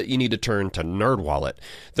wallet, you need to turn to NerdWallet.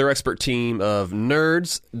 Their expert team of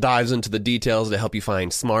nerds dives into the details to help you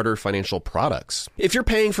find smarter financial products. If you're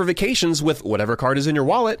paying for vacations with whatever card is in your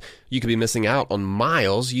wallet, you could be missing out on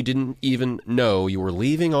miles you didn't even know you were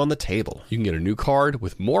leaving on the table. You can get a new card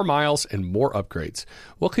with more miles and more upgrades.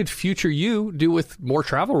 What could future you do with more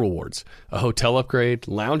travel rewards? A hotel upgrade,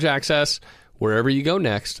 lounge access. Wherever you go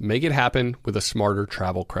next, make it happen with a smarter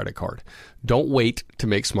travel credit card. Don't wait to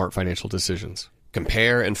make smart financial decisions.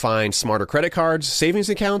 Compare and find smarter credit cards, savings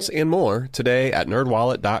accounts, and more today at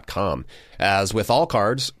nerdwallet.com. As with all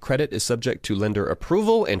cards, credit is subject to lender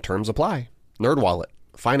approval and terms apply. NerdWallet.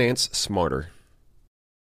 Finance smarter.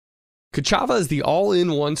 Kachava is the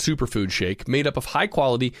all-in-one superfood shake made up of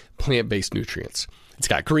high-quality plant-based nutrients. It's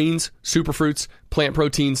got greens, superfruits, plant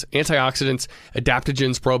proteins, antioxidants,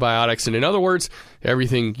 adaptogens, probiotics, and in other words,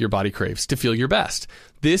 everything your body craves to feel your best.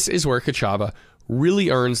 This is where Kachava really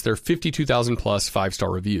earns their 52,000 plus 5-star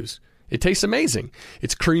reviews. It tastes amazing.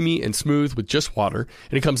 It's creamy and smooth with just water,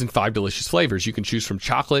 and it comes in 5 delicious flavors. You can choose from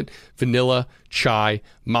chocolate, vanilla, chai,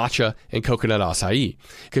 matcha, and coconut acai.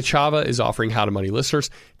 Kachava is offering How to Money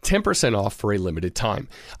listeners 10% off for a limited time.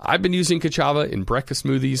 I've been using Kachava in breakfast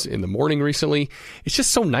smoothies in the morning recently. It's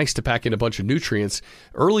just so nice to pack in a bunch of nutrients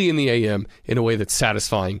early in the AM in a way that's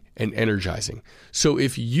satisfying and energizing. So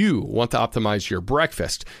if you want to optimize your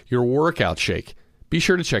breakfast, your workout shake, be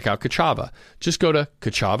sure to check out Kachava. Just go to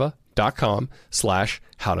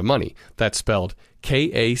kachava.com/howtomoney. That's spelled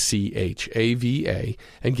Kachava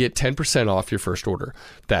and get 10% off your first order.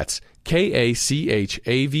 That's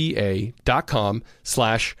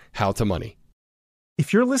Kachava.com/howtomoney.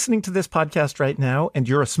 If you're listening to this podcast right now and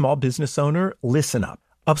you're a small business owner, listen up.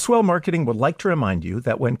 Upswell Marketing would like to remind you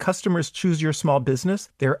that when customers choose your small business,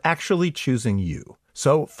 they're actually choosing you.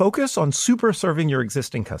 So focus on super serving your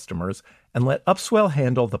existing customers and let Upswell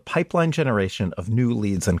handle the pipeline generation of new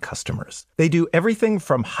leads and customers. They do everything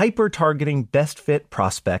from hyper-targeting best fit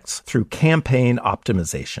prospects through campaign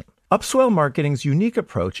optimization. Upswell Marketing's unique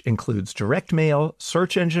approach includes direct mail,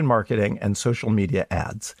 search engine marketing, and social media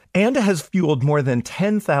ads, and has fueled more than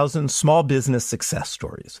 10,000 small business success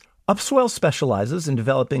stories. Upswell specializes in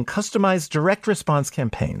developing customized direct response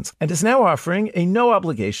campaigns and is now offering a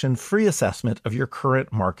no-obligation free assessment of your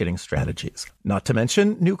current marketing strategies. Not to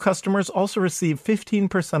mention, new customers also receive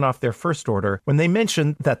 15% off their first order when they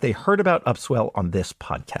mention that they heard about Upswell on this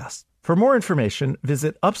podcast. For more information,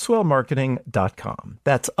 visit upswellmarketing.com.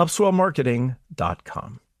 That's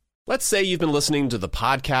upswellmarketing.com. Let's say you've been listening to the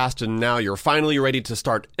podcast and now you're finally ready to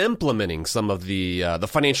start implementing some of the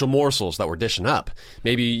financial morsels that we're dishing up.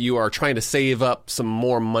 Maybe you are trying to save up some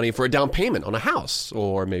more money for a down payment on a house,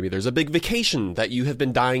 or maybe there's a big vacation that you have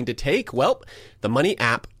been dying to take. Well, the money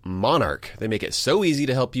app Monarch. They make it so easy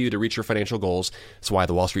to help you to reach your financial goals. That's why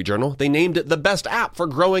the Wall Street Journal, they named it the best app for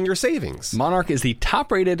growing your savings. Monarch is the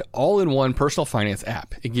top-rated all-in-one personal finance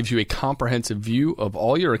app. It gives you a comprehensive view of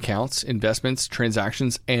all your accounts, investments,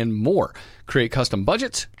 transactions, and more. Create custom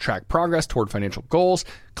budgets, track progress toward financial goals,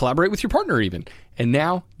 collaborate with your partner even. And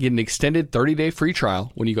now get an extended 30-day free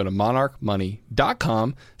trial when you go to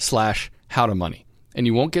monarchmoney.com/howtomoney. And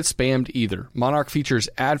you won't get spammed either. Monarch features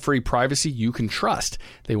ad-free privacy you can trust.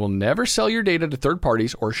 They will never sell your data to third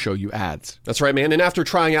parties or show you ads. That's right, man. And after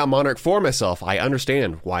trying out Monarch for myself, I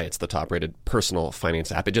understand why it's the top-rated personal finance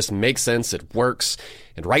app. It just makes sense. It works.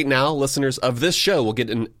 And right now, listeners of this show will get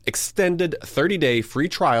an extended 30-day free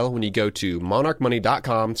trial when you go to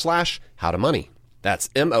monarchmoney.com/howtomoney. That's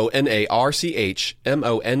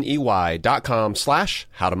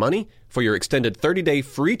monarchmoney.com/howtomoney for your extended 30-day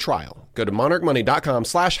free trial. Go to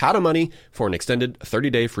monarchmoney.com/howtomoney for an extended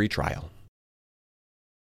 30-day free trial.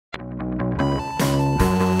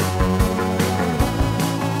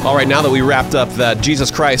 All right, now that we wrapped up that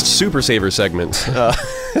Jesus Christ Super Saver segment,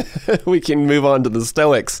 we can move on to the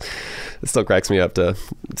Stoics. It still cracks me up to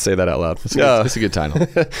say that out loud. It's a good title.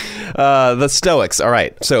 The Stoics. All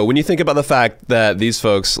right. So when you think about the fact that these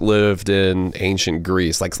folks lived in ancient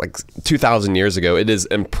Greece, like 2,000 years ago, it is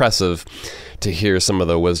impressive to hear some of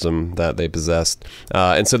the wisdom that they possessed.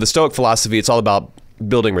 And so the Stoic philosophy, it's all about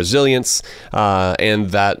building resilience,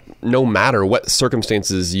 and that no matter what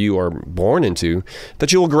circumstances you are born into,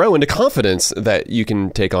 that you will grow into confidence that you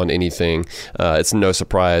can take on anything. It's no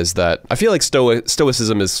surprise that I feel like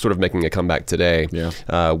Stoicism is sort of making a comeback today,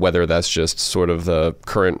 whether that's just sort of the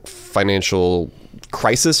current financial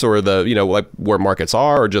crisis or the, like where markets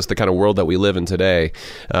are, or just the kind of world that we live in today.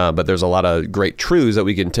 But there's a lot of great truths that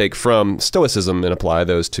we can take from Stoicism and apply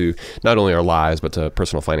those to not only our lives, but to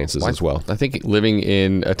personal finances as well. I think living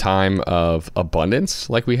in a time of abundance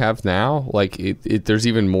like we have now, like there's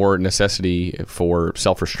even more necessity for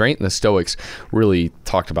self-restraint. And the Stoics really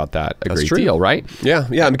talked about that a great deal, right?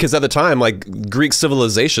 Yeah. Because at the time, like Greek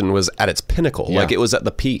civilization was at its pinnacle. Yeah. Like it was at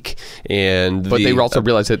the peak. But they also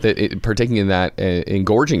realized that partaking in that,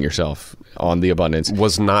 engorging yourself on the abundance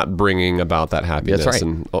was not bringing about that happiness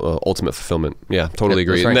and ultimate fulfillment. Yeah, totally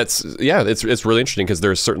agree. And it's really interesting because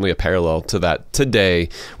there's certainly a parallel to that today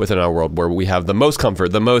within our world where we have the most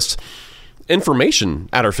comfort, the most information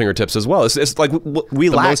at our fingertips as well. It's like we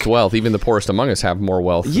lack most wealth. Even the poorest among us have more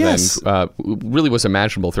wealth than really was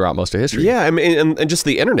imaginable throughout most of history. Yeah, I mean, and just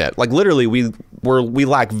the internet. Like literally, we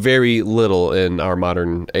lack very little in our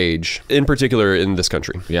modern age, in particular in this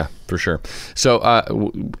country. Yeah, for sure. So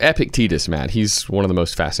Epictetus, Matt, he's one of the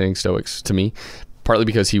most fascinating Stoics to me. Partly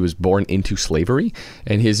because he was born into slavery,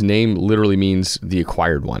 and his name literally means the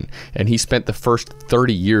acquired one. And he spent the first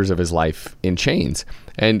 30 years of his life in chains.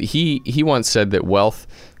 And he once said that wealth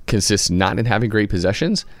consists not in having great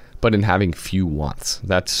possessions, but in having few wants.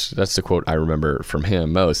 That's the quote I remember from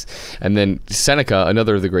him most. And then Seneca,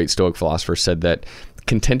 another of the great Stoic philosophers, said that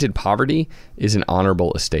contented poverty is an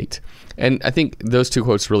honorable estate. And I think those two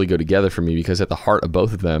quotes really go together for me, because at the heart of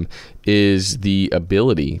both of them is the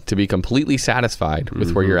ability to be completely satisfied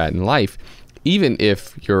with where you're at in life, even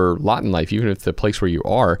if your lot in life, even if the place where you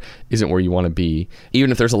are isn't where you want to be,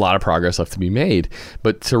 even if there's a lot of progress left to be made,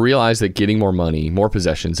 but to realize that getting more money, more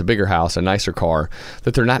possessions, a bigger house, a nicer car,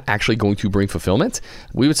 that they're not actually going to bring fulfillment.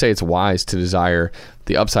 We would say it's wise to desire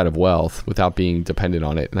the upside of wealth without being dependent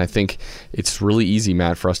on it. And I think it's really easy,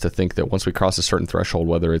 Matt, for us to think that once we cross a certain threshold,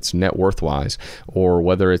 whether it's net worth wise or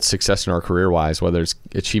whether it's success in our career wise, whether it's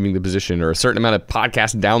achieving the position or a certain amount of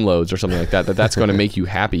podcast downloads or something like that, that's going to make you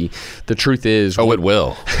happy. The truth is... Oh, it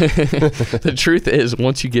will. The truth is,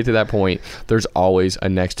 once you get to that point, there's always a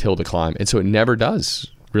next hill to climb. And so it never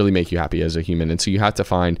does really make you happy as a human. And so you have to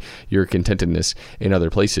find your contentedness in other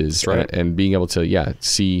places. Right. And being able to,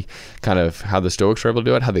 see kind of how the Stoics were able to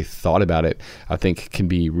do it, how they thought about it, I think can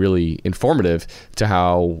be really informative to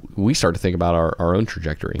how we start to think about our own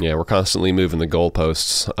trajectory. Yeah, we're constantly moving the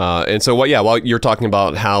goalposts. And so, while you're talking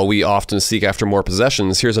about how we often seek after more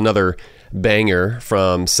possessions, here's another banger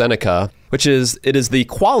from Seneca, which is, it is the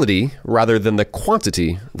quality rather than the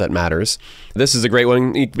quantity that matters. This is a great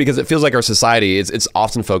one because it feels like our society it's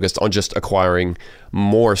often focused on just acquiring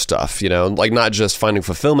more stuff, like not just finding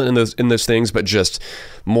fulfillment in those things, but just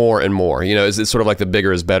more and more. It's sort of like the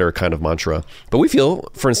bigger is better kind of mantra. But we feel,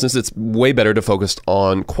 for instance, it's way better to focus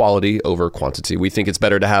on quality over quantity. We think it's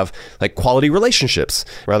better to have like quality relationships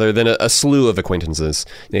rather than a slew of acquaintances.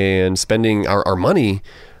 And spending our money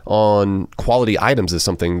on quality items is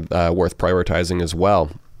something worth prioritizing as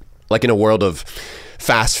well. Like in a world of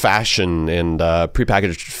fast fashion and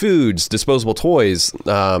prepackaged foods, disposable toys,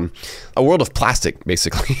 a world of plastic,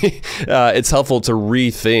 basically, it's helpful to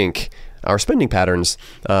rethink our spending patterns.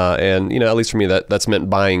 And, at least for me, that's meant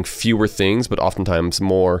buying fewer things, but oftentimes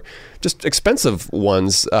more just expensive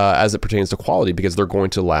ones as it pertains to quality, because they're going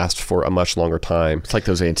to last for a much longer time. It's like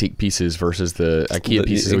those antique pieces versus the IKEA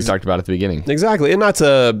pieces that we talked about at the beginning. Exactly. And not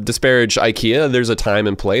to disparage IKEA, there's a time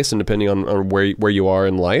and place, and depending on where you are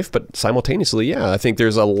in life, but simultaneously, I think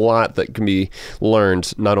there's a lot that can be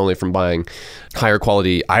learned not only from buying higher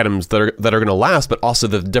quality items that are going to last, but also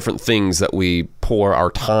the different things that we pour our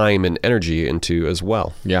time and energy into as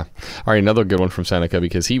well. Yeah. All right, another good one from Seneca,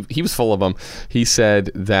 because he was full of them. He said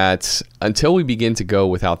that until we begin to go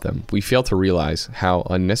without them, we fail to realize how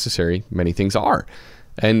unnecessary many things are.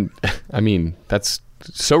 And I mean, that's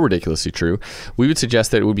so ridiculously true. We would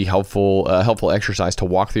suggest that it would be helpful exercise to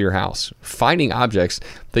walk through your house, finding objects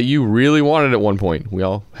that you really wanted at one point. We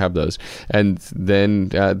all have those. And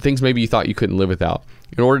then things maybe you thought you couldn't live without,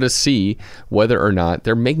 in order to see whether or not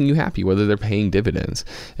they're making you happy, whether they're paying dividends.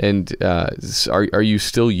 And are you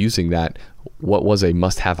still using that? What was a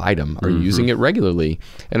must-have item? Are you using it regularly?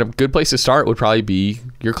 And a good place to start would probably be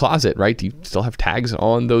your closet, right? Do you still have tags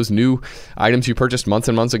on those new items you purchased months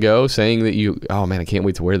and months ago saying that oh man, I can't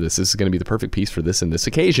wait to wear this. This is going to be the perfect piece for this and this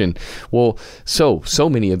occasion. Well, so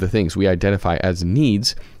many of the things we identify as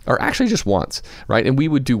needs are actually just wants, right? And we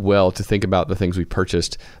would do well to think about the things we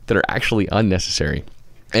purchased that are actually unnecessary,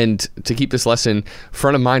 and to keep this lesson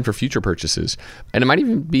front of mind for future purchases. And it might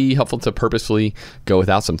even be helpful to purposefully go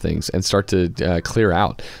without some things and start to clear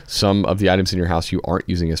out some of the items in your house you aren't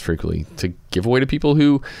using as frequently, to give away to people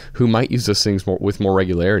who might use those things with more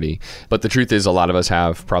regularity. But the truth is, a lot of us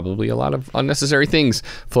have probably a lot of unnecessary things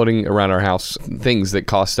floating around our house, things that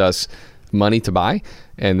cost us money to buy,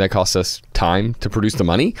 and that costs us time to produce the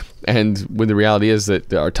money. And when the reality is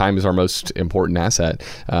that our time is our most important asset,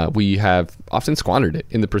 we have often squandered it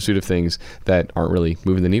in the pursuit of things that aren't really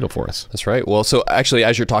moving the needle for us. That's right. Well, so actually,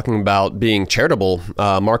 as you're talking about being charitable,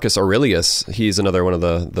 Marcus Aurelius, he's another one of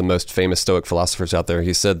the most famous Stoic philosophers out there.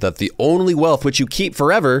 He said that the only wealth which you keep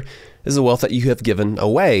forever is the wealth that you have given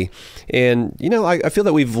away. And, I feel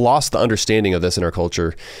that we've lost the understanding of this in our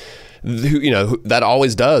culture. That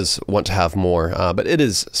always does want to have more. But it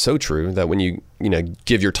is so true that when you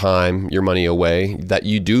give your time, your money away, that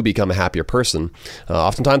you do become a happier person.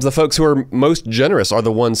 Oftentimes the folks who are most generous are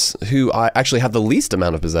the ones who actually have the least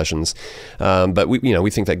amount of possessions. But we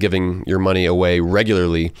think that giving your money away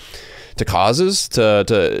regularly to causes,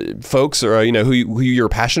 to folks or who you're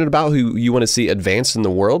passionate about, who you want to see advanced in the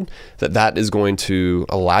world, that is going to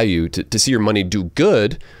allow you to see your money do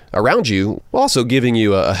good around you, while also giving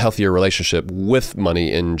you a healthier relationship with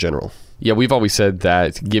money in general. Yeah, we've always said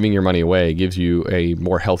that giving your money away gives you a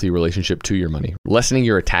more healthy relationship to your money, lessening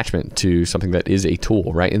your attachment to something that is a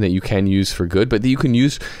tool, right? And that you can use for good, but that you can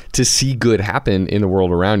use to see good happen in the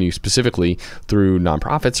world around you, specifically through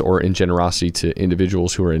nonprofits or in generosity to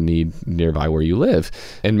individuals who are in need nearby where you live.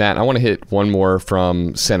 And Matt, I want to hit one more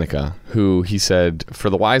from Seneca, who he said,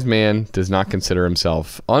 "For the wise man does not consider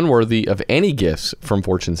himself unworthy of any gifts from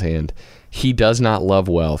fortune's hand. He does not love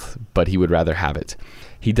wealth, but he would rather have it.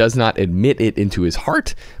 He does not admit it into his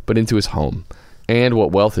heart, but into his home. And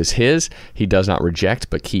what wealth is his, he does not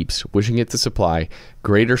reject, but keeps, wishing it to supply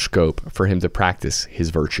greater scope for him to practice his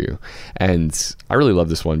virtue." And I really love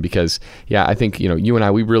this one because, yeah, I think, you and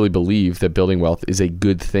I, we really believe that building wealth is a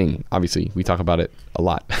good thing. Obviously, we talk about it a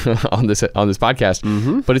lot on this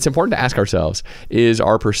podcast, but it's important to ask ourselves, is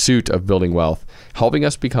our pursuit of building wealth helping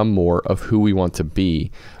us become more of who we want to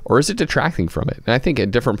be, or is it detracting from it? And I think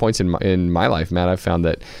at different points in my life, Matt, I've found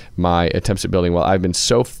that my attempts at building wealth, I've been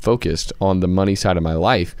so focused on the money side of my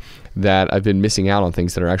life that I've been missing out on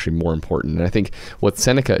things that are actually more important. And I think what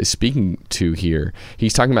Seneca is speaking to here,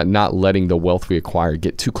 he's talking about not letting the wealth we acquire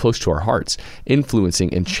get too close to our hearts,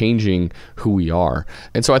 influencing and changing who we are.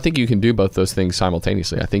 And so I think you can do both those things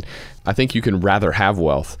simultaneously. I think you can rather have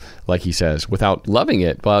wealth, like he says, without loving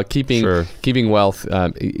it, while keeping wealth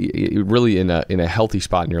really in a healthy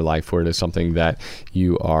spot in your life where it is something that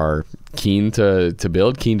you are keen to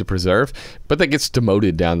build, keen to preserve, but that gets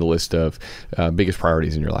demoted down the list of biggest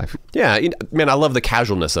priorities in your life. Yeah, man, I love the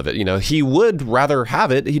casualness of it. He would rather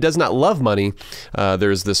have it. He does not love money.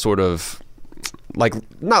 There's this sort of like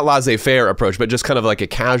not laissez-faire approach, but just kind of like a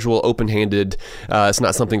casual, open-handed. It's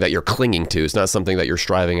not something that you're clinging to. It's not something that you're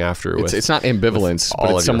striving after. It's not ambivalence,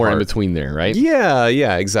 but it's somewhere in between there, right?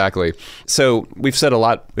 Yeah, exactly. So we've said a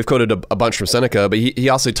lot. We've quoted a bunch from Seneca, but he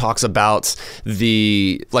also talks about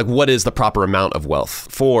what is the proper amount of wealth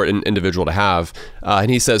for an individual to have.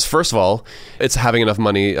 And he says, first of all, it's having enough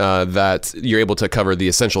money that you're able to cover the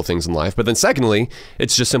essential things in life. But then secondly,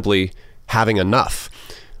 it's just simply having enough,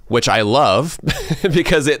 which I love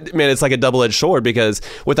because it's like a double-edged sword, because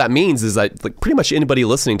what that means is that pretty much anybody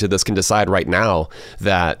listening to this can decide right now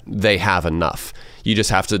that they have enough. You just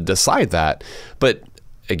have to decide that. But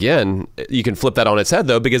again, you can flip that on its head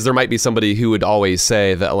though, because there might be somebody who would always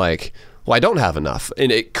say that well, I don't have enough.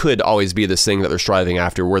 And it could always be this thing that they're striving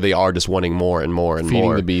after where they are just wanting more and more and Feeding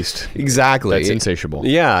more. the beast. Exactly. That's insatiable.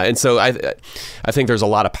 Yeah. And so I think there's a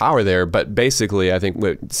lot of power there. But basically, I think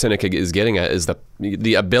what Seneca is getting at is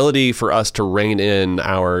the ability for us to rein in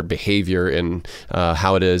our behavior and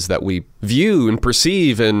how it is that we view and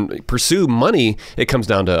perceive and pursue money. It comes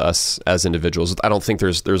down to us as individuals. I don't think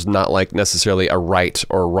there's not necessarily a right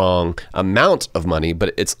or wrong amount of money,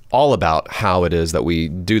 but it's all about how it is that we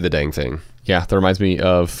do the dang thing. Yeah, that reminds me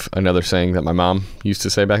of another saying that my mom used to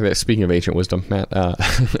say back then. Speaking of ancient wisdom, Matt,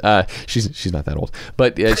 she's not that old,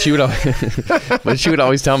 but she would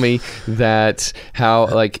always tell me that how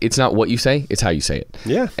it's not what you say, it's how you say it.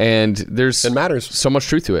 Yeah, and it matters so much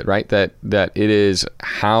truth to it, right? That it is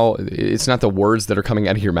how it's not the words that are coming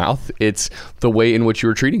out of your mouth, it's the way in which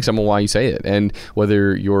you're treating someone while you say it, and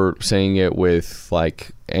whether you're saying it with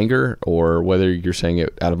anger or whether you're saying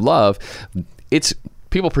it out of love, it's.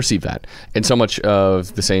 People perceive that. And so much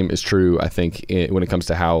of the same is true, I think, when it comes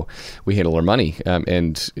to how we handle our money,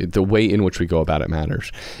 and the way in which we go about it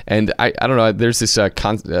matters. And I don't know, there's this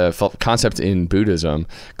concept in Buddhism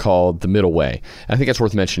called the middle way. I think that's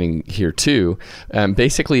worth mentioning here too.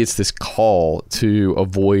 Basically, it's this call to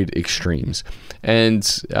avoid extremes. And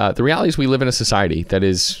the reality is we live in a society that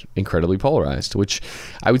is incredibly polarized, which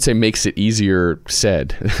I would say makes it easier said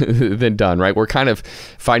than done, right? We're kind of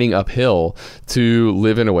fighting uphill to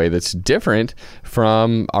live in a way that's different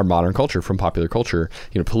from our modern culture, from popular culture.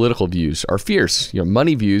 Political views are fierce.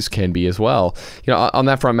 Money views can be as well. On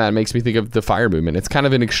that front, Matt, it makes me think of the FIRE movement. It's kind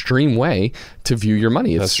of an extreme way to view your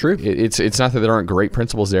money. That's true. It's not that there aren't great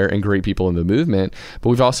principles there and great people in the movement, but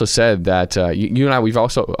we've also said that you and I, we've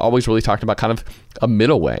also always really talked about kind of a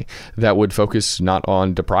middle way that would focus not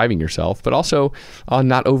on depriving yourself, but also on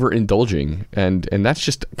not overindulging. And that's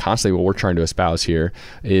just constantly what we're trying to espouse here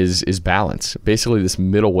is balance. Basically this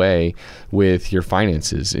middle way with your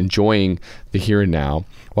finances, enjoying the here and now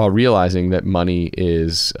while realizing that money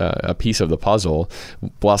is a piece of the puzzle,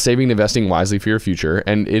 while saving and investing wisely for your future.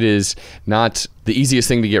 And it is not the easiest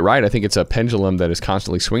thing to get right. I think it's a pendulum that is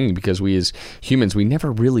constantly swinging because we as humans, we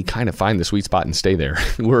never really kind of find the sweet spot and stay there.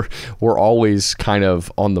 We're always kind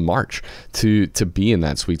of on the march to be in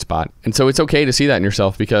that sweet spot. And so it's okay to see that in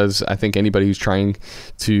yourself, because I think anybody who's trying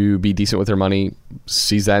to be decent with their money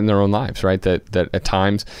sees that in their own lives, right? That at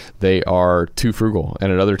times they are too frugal,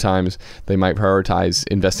 and at other times they might prioritize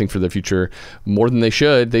investing for the future more than they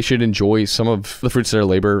should enjoy some of the fruits of their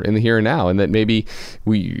labor in the here and now. And that maybe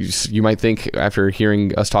you might think after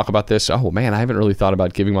hearing us talk about this, oh man, I haven't really thought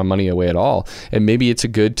about giving my money away at all. And maybe it's a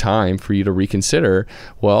good time for you to reconsider,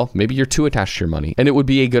 well, maybe you're too attached to your money. And it would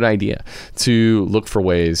be a good idea to look for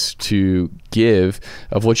ways to give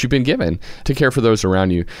of what you've been given, to care for those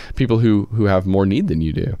around you, people who have more need than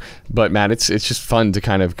you do. But Matt, it's just fun to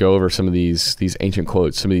kind of go over some of these ancient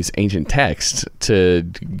quotes, some of these ancient texts to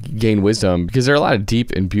gain wisdom, because there are a lot of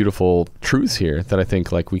deep and beautiful truths here that I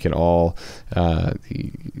think like we can all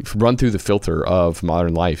run through the filter of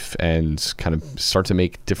modern life and kind of start to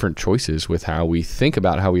make different choices with how we think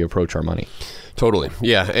about how we approach our money. Totally.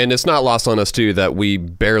 Yeah. And it's not lost on us, too, that we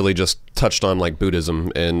barely just touched on like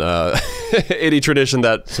Buddhism and any tradition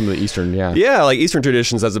that... Some of the Eastern, yeah. Yeah, like Eastern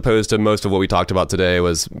traditions, as opposed to most of what we talked about today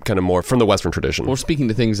was kind of more from the Western tradition. We're speaking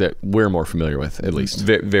to things that we're more familiar with, at least.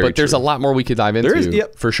 Very but there's true. a lot more we could dive into, there is,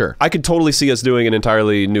 yep. For sure. I could totally see us doing an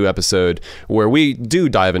entirely new episode where we do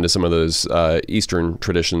dive into some of those Eastern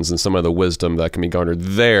traditions and some of the wisdom that can be garnered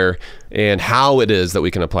there and how it is that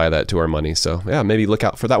we can apply that to our money. So yeah, maybe look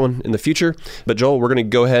out for that one in the future. But Joel, we're going to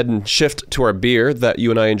go ahead and shift to our beer that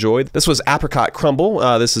you and I enjoyed. This was Apricot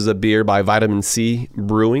Crumble. This is a beer by Vitamin C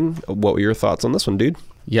Brewing. What were your thoughts on this one, dude?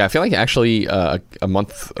 Yeah, I feel like actually a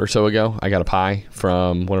month or so ago, I got a pie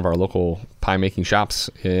from one of our local pie making shops,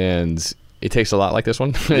 and it tastes a lot like this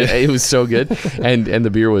one. It was so good. And the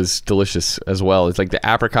beer was delicious as well. It's like the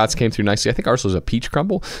apricots came through nicely. I think ours was a peach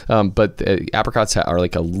crumble, but the apricots are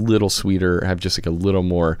like a little sweeter, have just like a little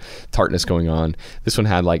more tartness going on. This one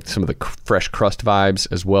had like some of the fresh crust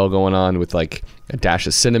vibes as well going on, with like a dash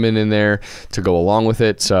of cinnamon in there to go along with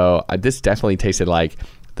it. So this definitely tasted like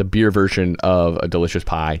the beer version of a delicious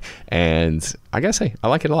pie, and I gotta say, I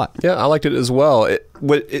like it a lot. Yeah, I liked it as well.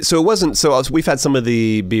 We've had some of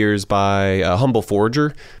the beers by Humble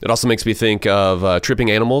Forager. It also makes me think of Tripping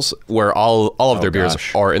Animals, where all of their beers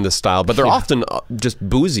are in this style, but they're often just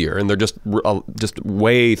boozier, and they're just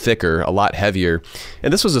way thicker, a lot heavier.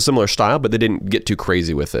 And this was a similar style, but they didn't get too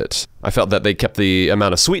crazy with it. I felt that they kept the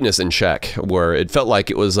amount of sweetness in check, where it felt like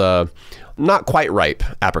it was not quite ripe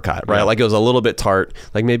apricot, right? Yeah. Like it was a little bit tart,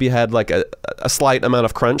 like maybe had like a slight amount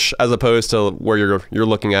of crunch, as opposed to where you're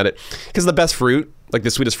looking at it. Because the best fruit, like the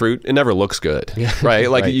sweetest fruit, it never looks good, right?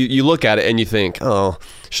 Like right. You look at it and you think, oh,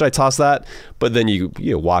 should I toss that? But then you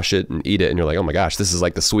wash it and eat it, and you're like, oh my gosh, this is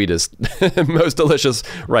like the sweetest, most delicious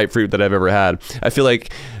ripe fruit that I've ever had. I feel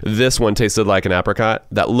like this one tasted like an apricot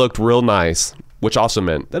that looked real nice, which also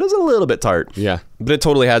meant that it was a little bit tart. Yeah. But it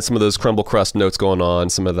totally had some of those crumble crust notes going on,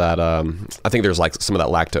 some of that, I think there's like some of that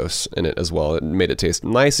lactose in it as well. It made it taste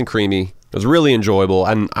nice and creamy. It was really enjoyable,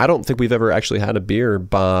 and I don't think we've ever actually had a beer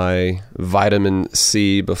by Vitamin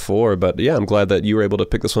C before, but yeah, I'm glad that you were able to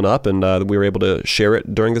pick this one up, and we were able to share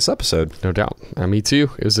it during this episode. No doubt. Me too.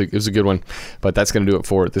 It was a good one, but that's going to do it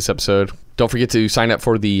for this episode. Don't forget to sign up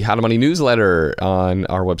for the How to Money newsletter on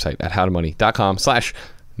our website at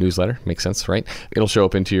howtomoney.com/newsletter. Makes sense, right? It'll show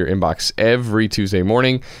up into your inbox every Tuesday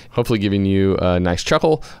morning, hopefully giving you a nice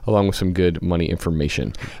chuckle along with some good money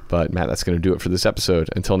information. But Matt, that's going to do it for this episode.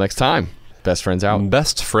 Until next time, best friends out.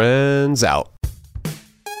 Best friends out.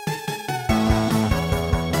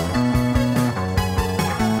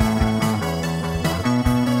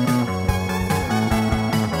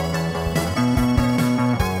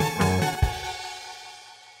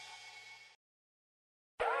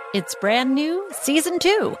 It's brand new, Season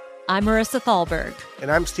 2. I'm Marissa Thalberg.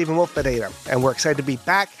 And I'm Stephen Wolf Bedeta, and we're excited to be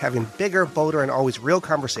back having bigger, bolder, and always real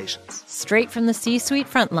conversations. Straight from the C-suite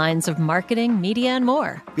front lines of marketing, media, and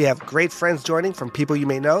more. We have great friends joining, from people you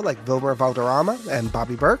may know, like Wilmer Valderrama and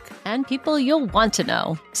Bobby Burke. And people you'll want to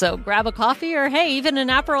know. So grab a coffee or, hey, even an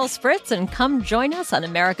Aperol Spritz, and come join us on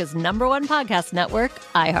America's #1 podcast network,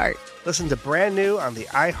 iHeart. Listen to brand new on the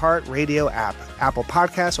iHeart Radio app, Apple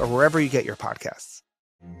Podcasts, or wherever you get your podcasts.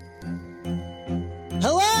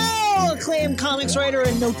 Hello, acclaimed comics writer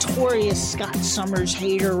and notorious Scott Summers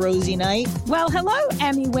hater, Rosie Knight. Well, hello,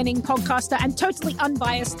 Emmy-winning podcaster and totally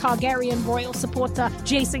unbiased Targaryen royal supporter,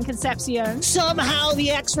 Jason Concepcion. Somehow the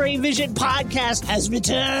X-Ray Vision podcast has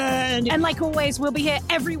returned. And like always, we'll be here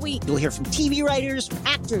every week. You'll hear from TV writers,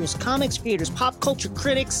 actors, comics creators, pop culture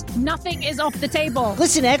critics. Nothing is off the table.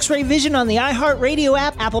 Listen to X-Ray Vision on the iHeartRadio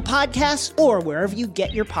app, Apple Podcasts, or wherever you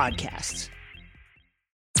get your podcasts.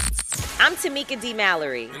 I'm Tamika D.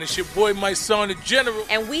 Mallory. And it's your boy, my son, the General.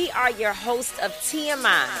 And we are your hosts of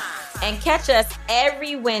TMI. And catch us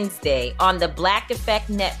every Wednesday on the Black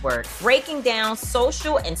Effect Network, breaking down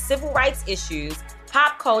social and civil rights issues,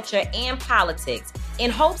 pop culture, and politics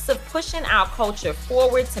in hopes of pushing our culture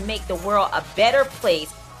forward to make the world a better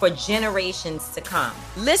place for generations to come.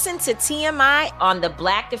 Listen to TMI on the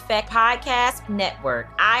Black Effect Podcast Network,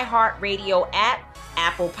 iHeartRadio app,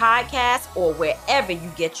 Apple Podcasts, or wherever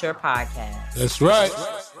you get your podcasts. That's right.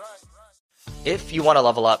 If you want to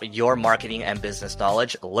level up your marketing and business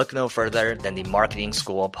knowledge, look no further than the Marketing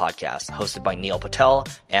School podcast, hosted by Neil Patel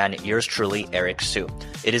and yours truly, Eric Su.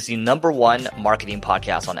 It is the #1 marketing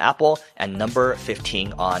podcast on Apple and number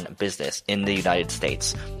 15 on business in the United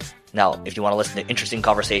States. Now, if you want to listen to interesting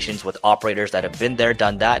conversations with operators that have been there,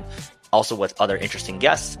 done that, also with other interesting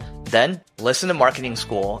guests, then listen to Marketing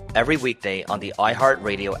School every weekday on the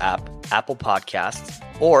iHeartRadio app, Apple Podcasts,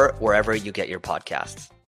 or wherever you get your podcasts.